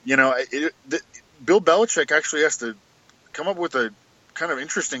Belichick actually has to come up with a kind of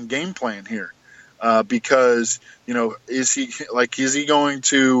interesting game plan here, because is he going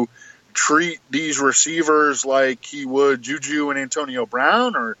to treat these receivers like he would Juju and Antonio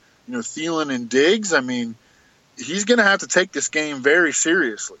Brown, or Thielen and Diggs? I mean, he's going to have to take this game very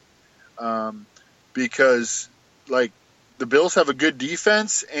seriously, because the Bills have a good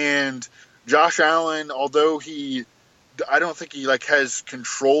defense, and Josh Allen, although I don't think he has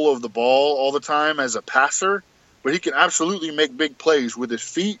control of the ball all the time as a passer, but he can absolutely make big plays with his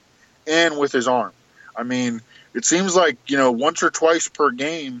feet and with his arm. I mean, it seems once or twice per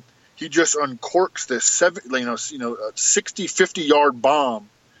game, he just uncorks this 60, 50-yard bomb.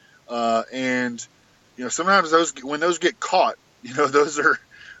 And sometimes when those get caught, those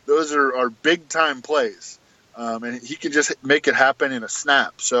are big time plays. And he can just make it happen in a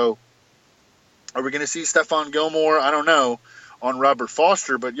snap. So are we going to see Stephon Gilmore? I don't know, on Robert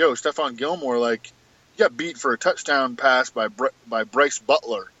Foster, but Stephon Gilmore, he got beat for a touchdown pass by Bryce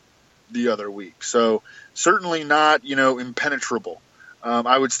Butler the other week. So certainly not, impenetrable.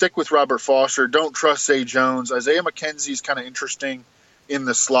 I would stick with Robert Foster. Don't trust Zay Jones. Isaiah McKenzie's kind of interesting in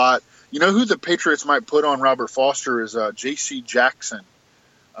the slot. You know who the Patriots might put on Robert Foster is J.C. Jackson.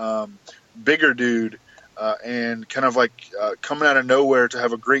 Bigger dude, and kind of like coming out of nowhere to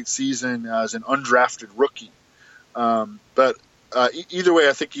have a great season as an undrafted rookie. But either way,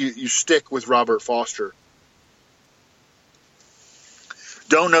 I think you stick with Robert Foster.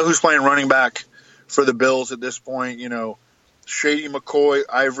 Don't know who's playing running back for the Bills at this point. Shady McCoy,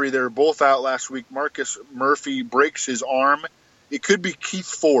 Ivory, they were both out last week. Marcus Murphy breaks his arm. It could be Keith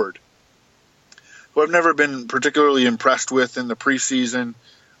Ford, who I've never been particularly impressed with in the preseason.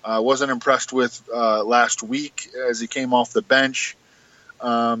 Wasn't impressed with last week as he came off the bench.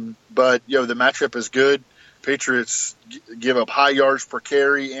 But, the matchup is good. Patriots give up high yards per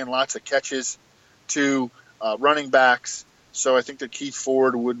carry and lots of catches to running backs. So I think that Keith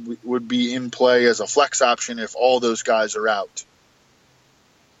Ford would be in play as a flex option if all those guys are out.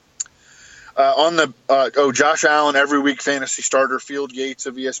 Josh Allen, every week fantasy starter. Field Yates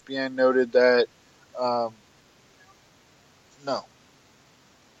of ESPN noted that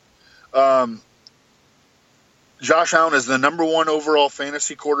Josh Allen is the number one overall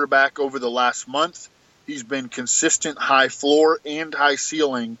fantasy quarterback over the last month. He's been consistent high floor and high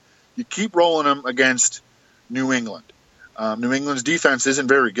ceiling. You keep rolling him against New England. New England's defense isn't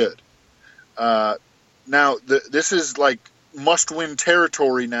very good. Now, this is like must-win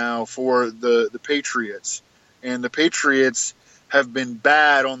territory now for the Patriots. And the Patriots have been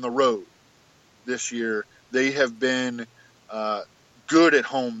bad on the road this year. They have been good at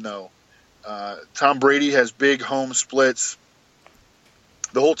home, though. Tom Brady has big home splits.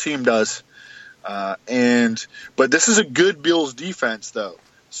 The whole team does. But this is a good Bills defense, though.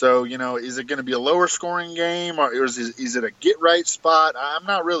 So, is it going to be a lower scoring game or is it a get right spot? I'm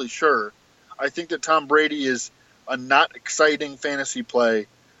not really sure. I think that Tom Brady is a not exciting fantasy play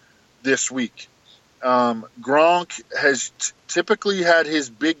this week. Gronk has typically had his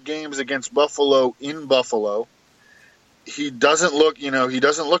big games against Buffalo in Buffalo. He doesn't look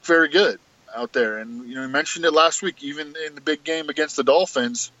very good out there. And, we mentioned it last week, even in the big game against the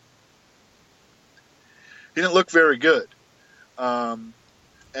Dolphins, he didn't look very good.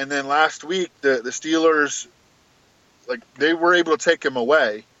 And then last week, the Steelers, they were able to take him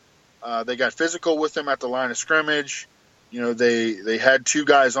away. They got physical with him at the line of scrimmage. They had two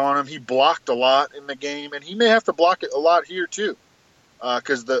guys on him. He blocked a lot in the game, and he may have to block it a lot here too,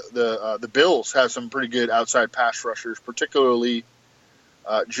 because the Bills have some pretty good outside pass rushers, particularly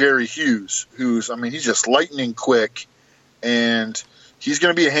Jerry Hughes, he's just lightning quick, and he's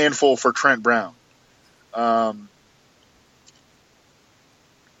going to be a handful for Trent Brown.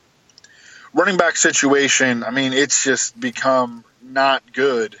 Running back situation, it's just become not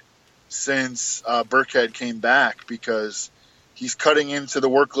good since Burkhead came back because he's cutting into the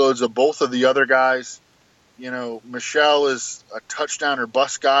workloads of both of the other guys. Michelle is a touchdown or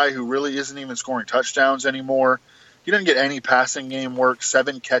bust guy who really isn't even scoring touchdowns anymore. He doesn't get any passing game work,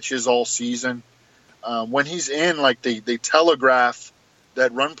 7 catches all season. When he's in, they telegraph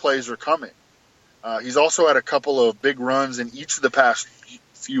that run plays are coming. He's also had a couple of big runs in each of the past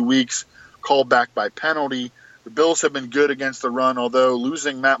few weeks, called back by penalty. The Bills have been good against the run, although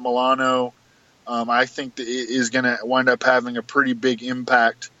losing Matt Milano, I think is going to wind up having a pretty big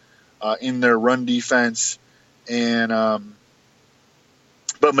impact in their run defense. And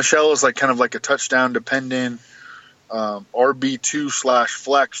but Michelle is kind of like a touchdown dependent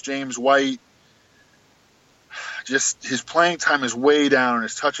RB2/flex. James White, just his playing time is way down and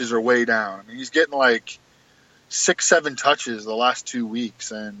his touches are way down. He's getting 6-7 touches the last 2 weeks,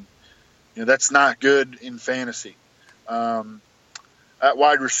 and that's not good in fantasy. At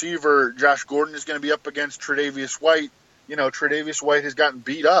wide receiver, Josh Gordon is going to be up against Tre'Davious White. Tre'Davious White has gotten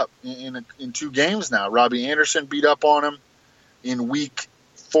beat up in 2 games now. Robbie Anderson beat up on him in week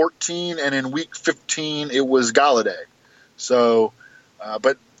 14, and in week 15 it was Galladay. So,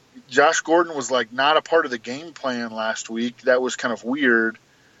 but Josh Gordon was not a part of the game plan last week. That was kind of weird.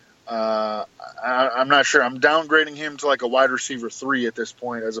 I'm not sure. I'm downgrading him to a wide receiver 3 at this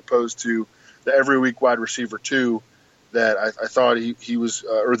point, as opposed to the every week wide receiver 2 that I thought he was,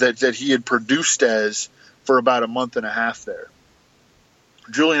 or that he had produced as for about a month and a half there.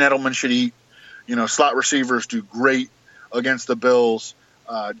 Julian Edelman should eat. Slot receivers do great against the Bills.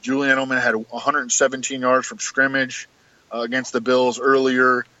 Julian Edelman had 117 yards from scrimmage against the Bills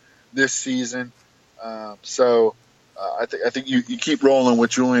earlier this season. I think you keep rolling with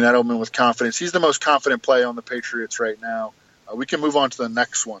Julian Edelman with confidence. He's the most confident play on the Patriots right now. We can move on to the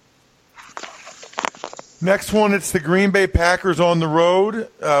next one. Next one, it's the Green Bay Packers on the road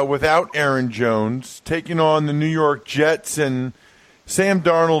without Aaron Jones, taking on the New York Jets and Sam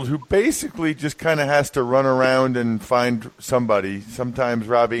Darnold, who basically just kind of has to run around and find somebody, sometimes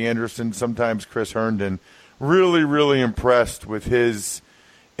Robbie Anderson, sometimes Chris Herndon. Really, really impressed with his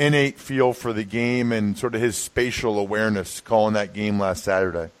innate feel for the game and sort of his spatial awareness calling that game last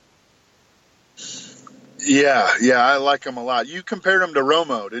Saturday. Yeah, I like him a lot. You compared him to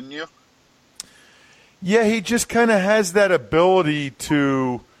Romo, didn't you? Yeah, he just kind of has that ability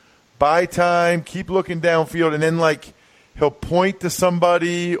to buy time, keep looking downfield, and then, like, he'll point to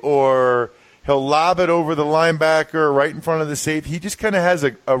somebody or he'll lob it over the linebacker right in front of the safety. He just kind of has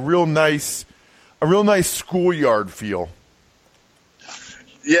a real nice schoolyard feel.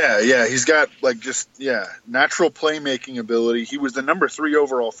 Yeah. He's got, natural playmaking ability. He was the number 3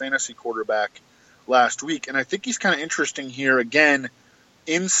 overall fantasy quarterback last week, and I think he's kind of interesting here again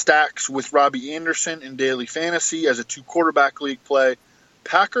in stacks with Robbie Anderson in daily fantasy as a 2-quarterback league play.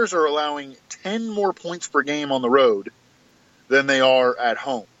 Packers are allowing 10 more points per game on the road than they are at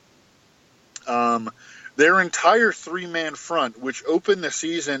home. Their entire 3-man front, which opened the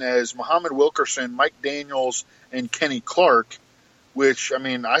season as Muhammad Wilkerson, Mike Daniels, and Kenny Clark, which, I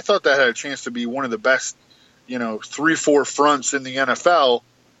mean, I thought that had a chance to be one of the best, 3-4 fronts in the NFL.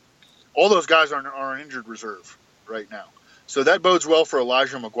 All those guys are on injured reserve right now. So that bodes well for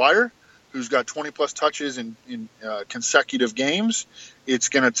Elijah McGuire, who's got 20-plus touches in consecutive games. It's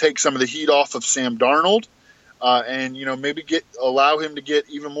going to take some of the heat off of Sam Darnold and, maybe allow him to get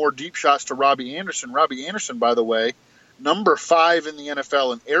even more deep shots to Robbie Anderson. Robbie Anderson, by the way, number 5 in the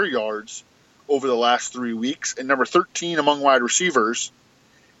NFL in air yards over the last 3 weeks and number 13 among wide receivers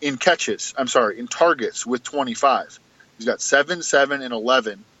in targets with 25. He's got 7, 7, and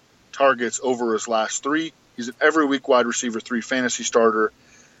 11 targets over his last 3. He's an every week wide receiver 3 fantasy starter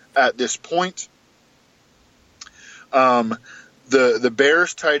at this point. The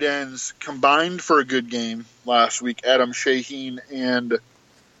Bears tight ends combined for a good game last week. Adam Shaheen and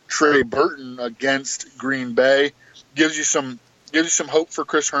Trey Burton against Green Bay gives you some hope for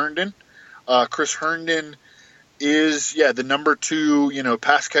Chris Herndon. Chris Herndon is the number 2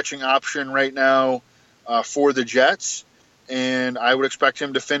 pass catching option right now for the Jets, and I would expect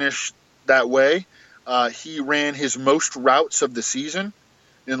him to finish that way. He ran his most routes of the season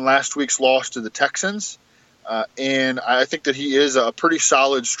in last week's loss to the Texans, and I think that he is a pretty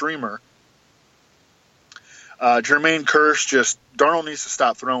solid streamer. Jermaine Kearse, Darnold needs to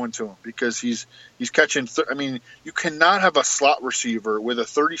stop throwing to him because he's catching. You cannot have a slot receiver with a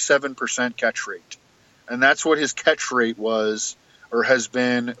 37% catch rate, and that's what his catch rate was or has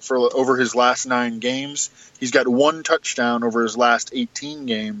been for over his last 9 games. He's got 1 touchdown over his last 18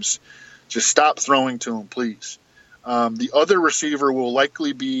 games. Just stop throwing to him, please. The other receiver will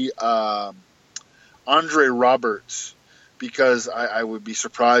likely be Andre Roberts, because I would be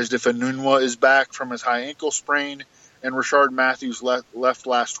surprised if Enunwa is back from his high ankle sprain, and Rashard Matthews left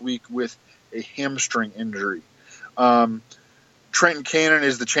last week with a hamstring injury. Trenton Cannon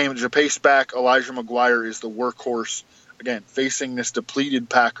is the change of pace back. Elijah McGuire is the workhorse, again, facing this depleted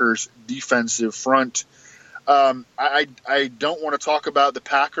Packers defensive front. I don't want to talk about the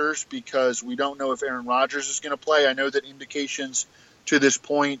Packers because we don't know if Aaron Rodgers is going to play. I know that indications to this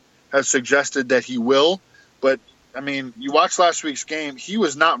point have suggested that he will, but you watched last week's game. He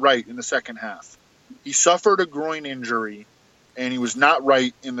was not right in the second half. He suffered a groin injury, and he was not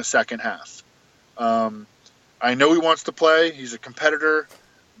right in the second half. I know he wants to play. He's a competitor,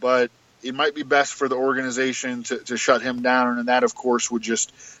 but it might be best for the organization to shut him down, and that, of course, would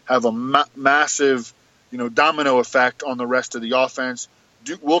just have a massive domino effect on the rest of the offense.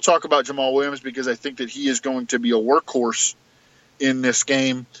 We'll talk about Jamal Williams because I think that he is going to be a workhorse in this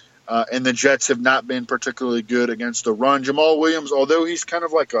game, and the Jets have not been particularly good against the run. Jamal Williams, although he's kind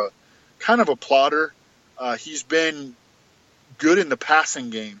of a plotter, he's been good in the passing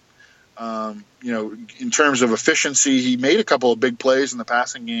game. In terms of efficiency, he made a couple of big plays in the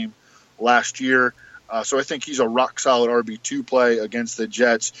passing game last year. So I think he's a rock-solid RB2 play against the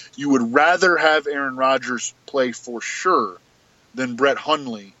Jets. You would rather have Aaron Rodgers play for sure than Brett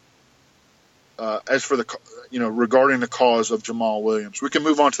Hundley as for regarding the cause of Jamal Williams. We can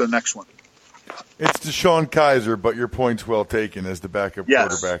move on to the next one. It's DeShone Kizer, but your point's well taken as the backup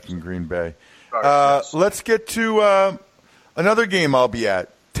quarterback in Green Bay. Let's get to another game I'll be at.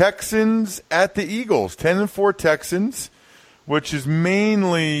 Texans at the Eagles. 10-4 Texans, which is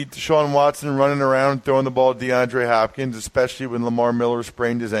mainly Deshaun Watson running around throwing the ball to DeAndre Hopkins, especially when Lamar Miller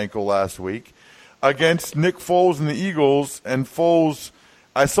sprained his ankle last week, against Nick Foles and the Eagles. And Foles,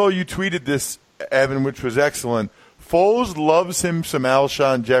 I saw you tweeted this, Evan, which was excellent. Foles loves him some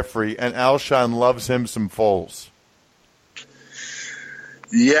Alshon Jeffrey, and Alshon loves him some Foles.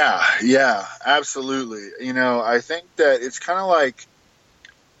 Yeah, absolutely. I think that it's kind of like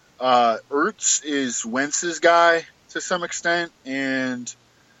Ertz is Wentz's guy to some extent, and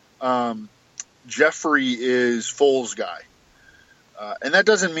Jeffrey is Foles' guy. And that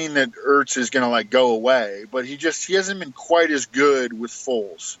doesn't mean that Ertz is going to go away, but he hasn't been quite as good with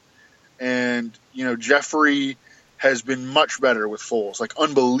Foles. And, Jeffrey has been much better with Foles,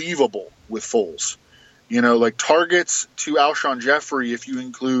 unbelievable with Foles. Targets to Alshon Jeffrey, if you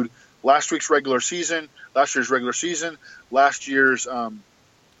include last year's regular season, last year's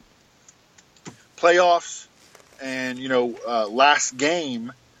playoffs, and, last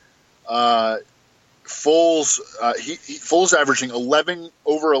game, Foles averaging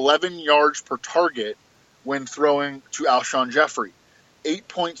over 11 yards per target when throwing to Alshon Jeffrey.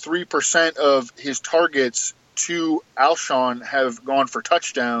 8.3% of his targets to Alshon have gone for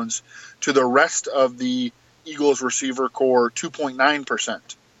touchdowns. To the rest of the Eagles receiver core, 2.9%.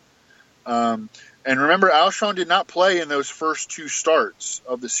 And remember, Alshon did not play in those first two starts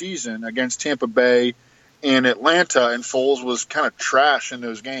of the season against Tampa Bay and Atlanta, and Foles was kind of trash in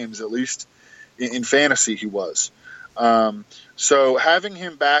those games, at least in fantasy he was. So having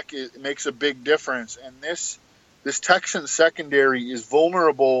him back, it makes a big difference. And this Texans secondary is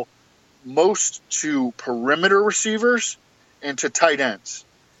vulnerable most to perimeter receivers and to tight ends.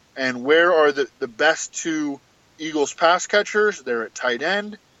 And where are the best two Eagles pass catchers? They're at tight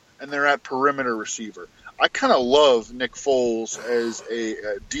end and they're at perimeter receiver. I kind of love Nick Foles as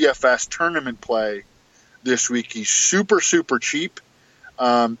a DFS tournament play this week. He's super, super cheap.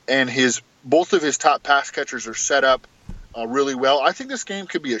 And both of his top pass catchers are set up really well. I think this game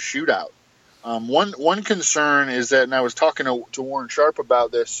could be a shootout. One concern is that, and I was talking to Warren Sharp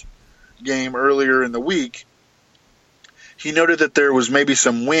about this game earlier in the week, he noted that there was maybe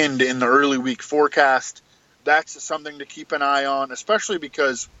some wind in the early week forecast. That's something to keep an eye on, especially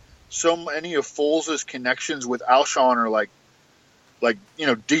because so many of Foles' connections with Alshon are like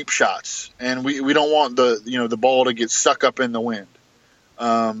deep shots, and we don't want the ball to get stuck up in the wind.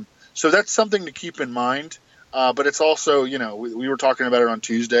 So that's something to keep in mind. But it's also, we were talking about it on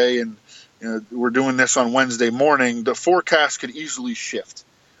Tuesday, and we're doing this on Wednesday morning. The forecast could easily shift.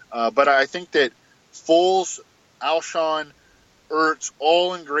 But I think that Foles, Alshon, Ertz,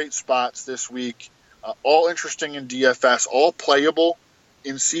 all in great spots this week, all interesting in DFS, all playable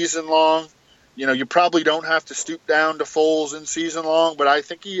in season long. You probably don't have to stoop down to Foles in season long, but I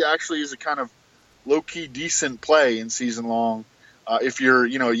think he actually is a kind of low-key decent play in season long. If you're,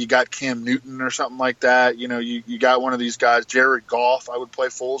 you got Cam Newton or something like that, you got one of these guys, Jared Goff. I would play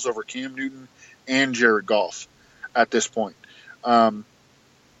Foles over Cam Newton and Jared Goff at this point.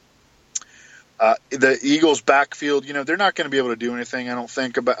 The Eagles' backfield, they're not going to be able to do anything, I don't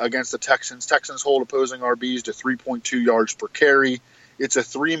think, against the Texans. Texans hold opposing RBs to 3.2 yards per carry. It's a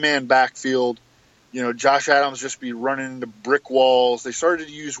three-man backfield. Josh Adams just be running into brick walls. They started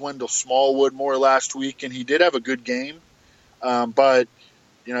to use Wendell Smallwood more last week, and he did have a good game. But,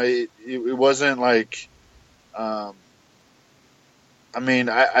 it wasn't like I'm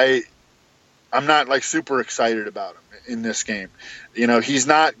not super excited about him in this game. He's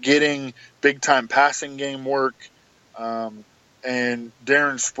not getting big-time passing game work, and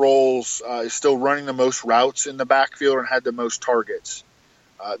Darren Sproles is still running the most routes in the backfield and had the most targets.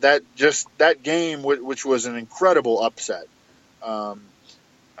 That game, which was an incredible upset. I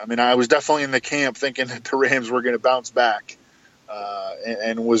was definitely in the camp thinking that the Rams were going to bounce back,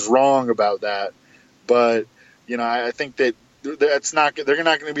 and was wrong about that. But, I think that they're not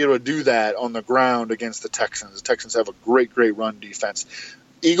going to be able to do that on the ground against the Texans. The Texans have a great, great run defense.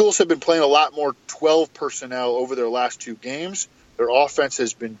 Eagles have been playing a lot more 12 personnel over their last two games. Their offense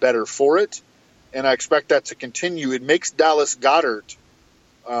has been better for it, and I expect that to continue. It makes Dallas Goedert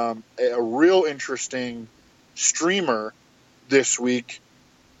a real interesting streamer this week.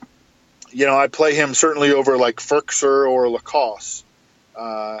 I play him certainly over Firkser or Lacoste.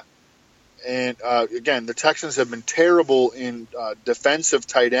 Again, the Texans have been terrible in defensive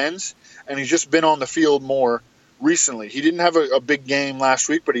tight ends, and he's just been on the field more recently. He didn't have a big game last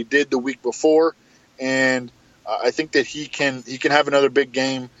week, but he did the week before, and I think that he can have another big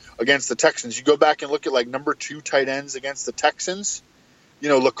game against the Texans. You go back and look at number 2 tight ends against the Texans.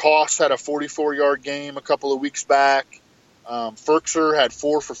 Lacoste had a 44-yard game a couple of weeks back. Firkser had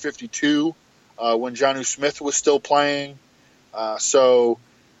 4 for 52 when Jonnu Smith was still playing.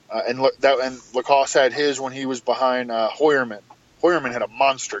 And Lacoste had his when he was behind Hoyerman. Hoyerman had a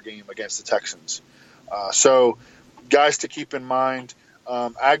monster game against the Texans. So guys to keep in mind.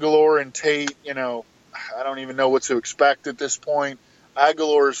 Aguilar and Tate, I don't even know what to expect at this point.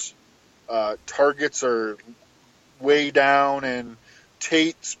 Aguilar's targets are way down, and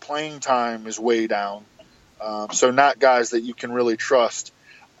Tate's playing time is way down. So not guys that you can really trust.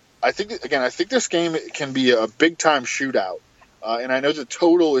 I think this game can be a big-time shootout. And I know the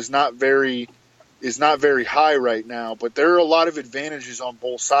total is not very high right now, but there are a lot of advantages on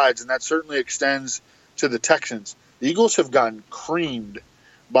both sides, and that certainly extends to the Texans. The Eagles have gotten creamed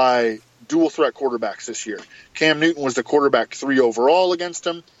by dual-threat quarterbacks this year. Cam Newton was the quarterback 3 overall against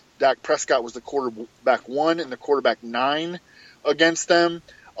them. Dak Prescott was the quarterback 1 and the quarterback 9 against them.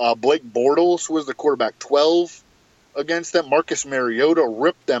 Blake Bortles was the quarterback 12 against them. Marcus Mariota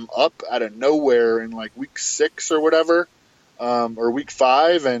ripped them up out of nowhere in like week 6 or whatever, or week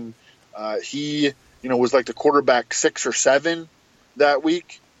 5, and he was like the quarterback 6 or 7 that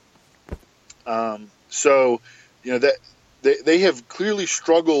week. So that they have clearly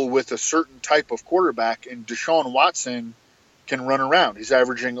struggled with a certain type of quarterback, and Deshaun Watson can run around. He's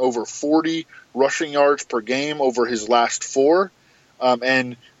averaging over 40 rushing yards per game over his last 4.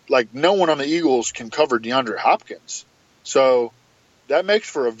 And like no one on the Eagles can cover DeAndre Hopkins. So that makes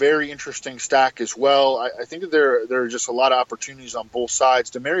for a very interesting stack as well. I think that there are just a lot of opportunities on both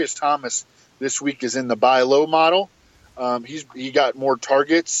sides. Demaryius Thomas this week is in the buy low model. He got more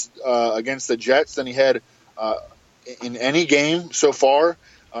targets against the Jets than he had in any game so far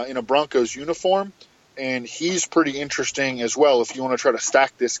in a Broncos uniform. And he's pretty interesting as well if you want to try to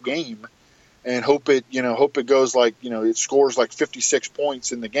stack this game and hope it goes like, it scores like 56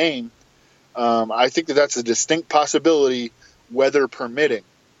 points in the game. I think that's a distinct possibility, weather permitting.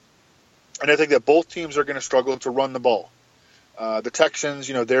 And I think that both teams are going to struggle to run the ball. The Texans,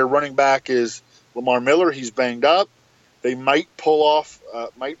 their running back is Lamar Miller. He's banged up. They might pull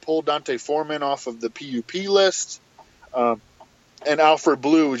Dante Foreman off of the PUP list. And Alfred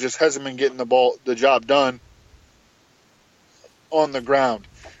Blue just hasn't been getting the job done on the ground.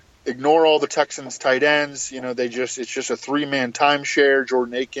 Ignore all the Texans tight ends. It's just a 3-man timeshare.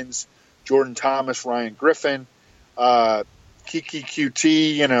 Jordan Akins, Jordan Thomas, Ryan Griffin, Kiki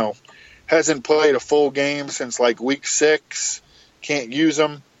QT, hasn't played a full game since like week 6. Can't use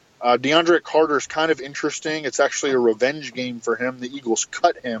him. DeAndre Carter's kind of interesting. It's actually a revenge game for him. The Eagles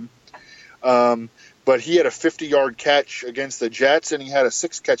cut him. But he had a 50-yard catch against the Jets, and he had a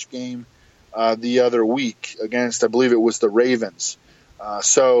 6-catch game the other week against, I believe it was the Ravens.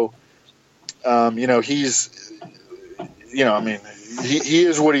 He's, he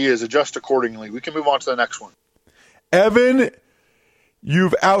is what he is. Adjust accordingly. We can move on to the next one. Evan,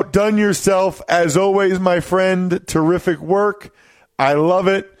 you've outdone yourself as always, my friend. Terrific work. I love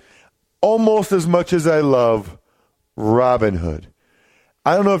it almost as much as I love Robinhood.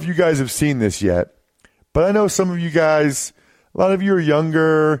 I don't know if you guys have seen this yet, but I know some of you guys, a lot of you are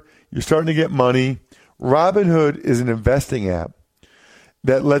younger, you're starting to get money. Robinhood is an investing app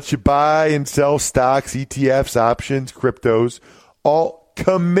that lets you buy and sell stocks, ETFs, options, cryptos, all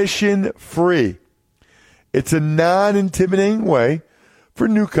commission-free. It's a non-intimidating way for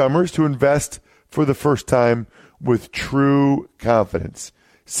newcomers to invest for the first time with true confidence.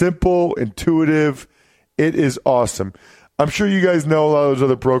 Simple, intuitive. It is awesome. I'm sure you guys know a lot of those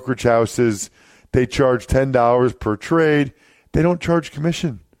other brokerage houses. They charge $10 per trade. They don't charge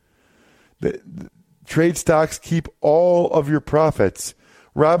commission. The trade stocks keep all of your profits.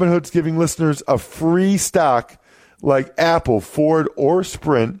 Robinhood's giving listeners a free stock like Apple, Ford, or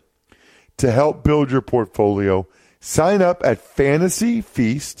Sprint to help build your portfolio. Sign up at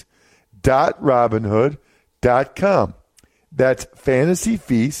fantasyfeast.robinhood.com. That's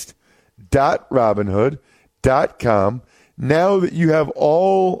fantasyfeast.robinhood.com. Now that you have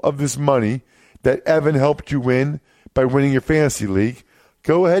all of this money that Evan helped you win by winning your fantasy league,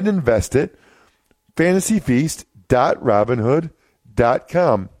 go ahead and invest it.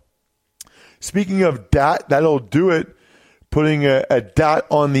 fantasyfeast.robinhood.com. Speaking of dot, that'll do it. Putting a dot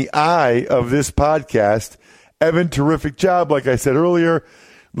on the I of this podcast. Evan, terrific job. Like I said earlier,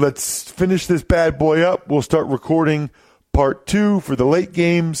 let's finish this bad boy up. We'll start recording part 2 for the late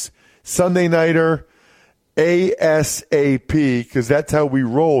games, Sunday nighter, ASAP, because that's how we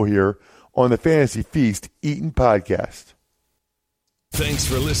roll here on the Fantasy Feast Eaton Podcast. Thanks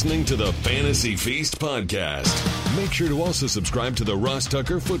for listening to the Fantasy Feast Podcast. Make sure to also subscribe to the Ross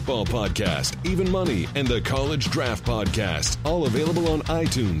Tucker Football Podcast, Even Money, and the College Draft Podcast, all available on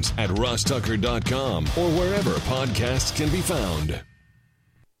iTunes at rosstucker.com or wherever podcasts can be found.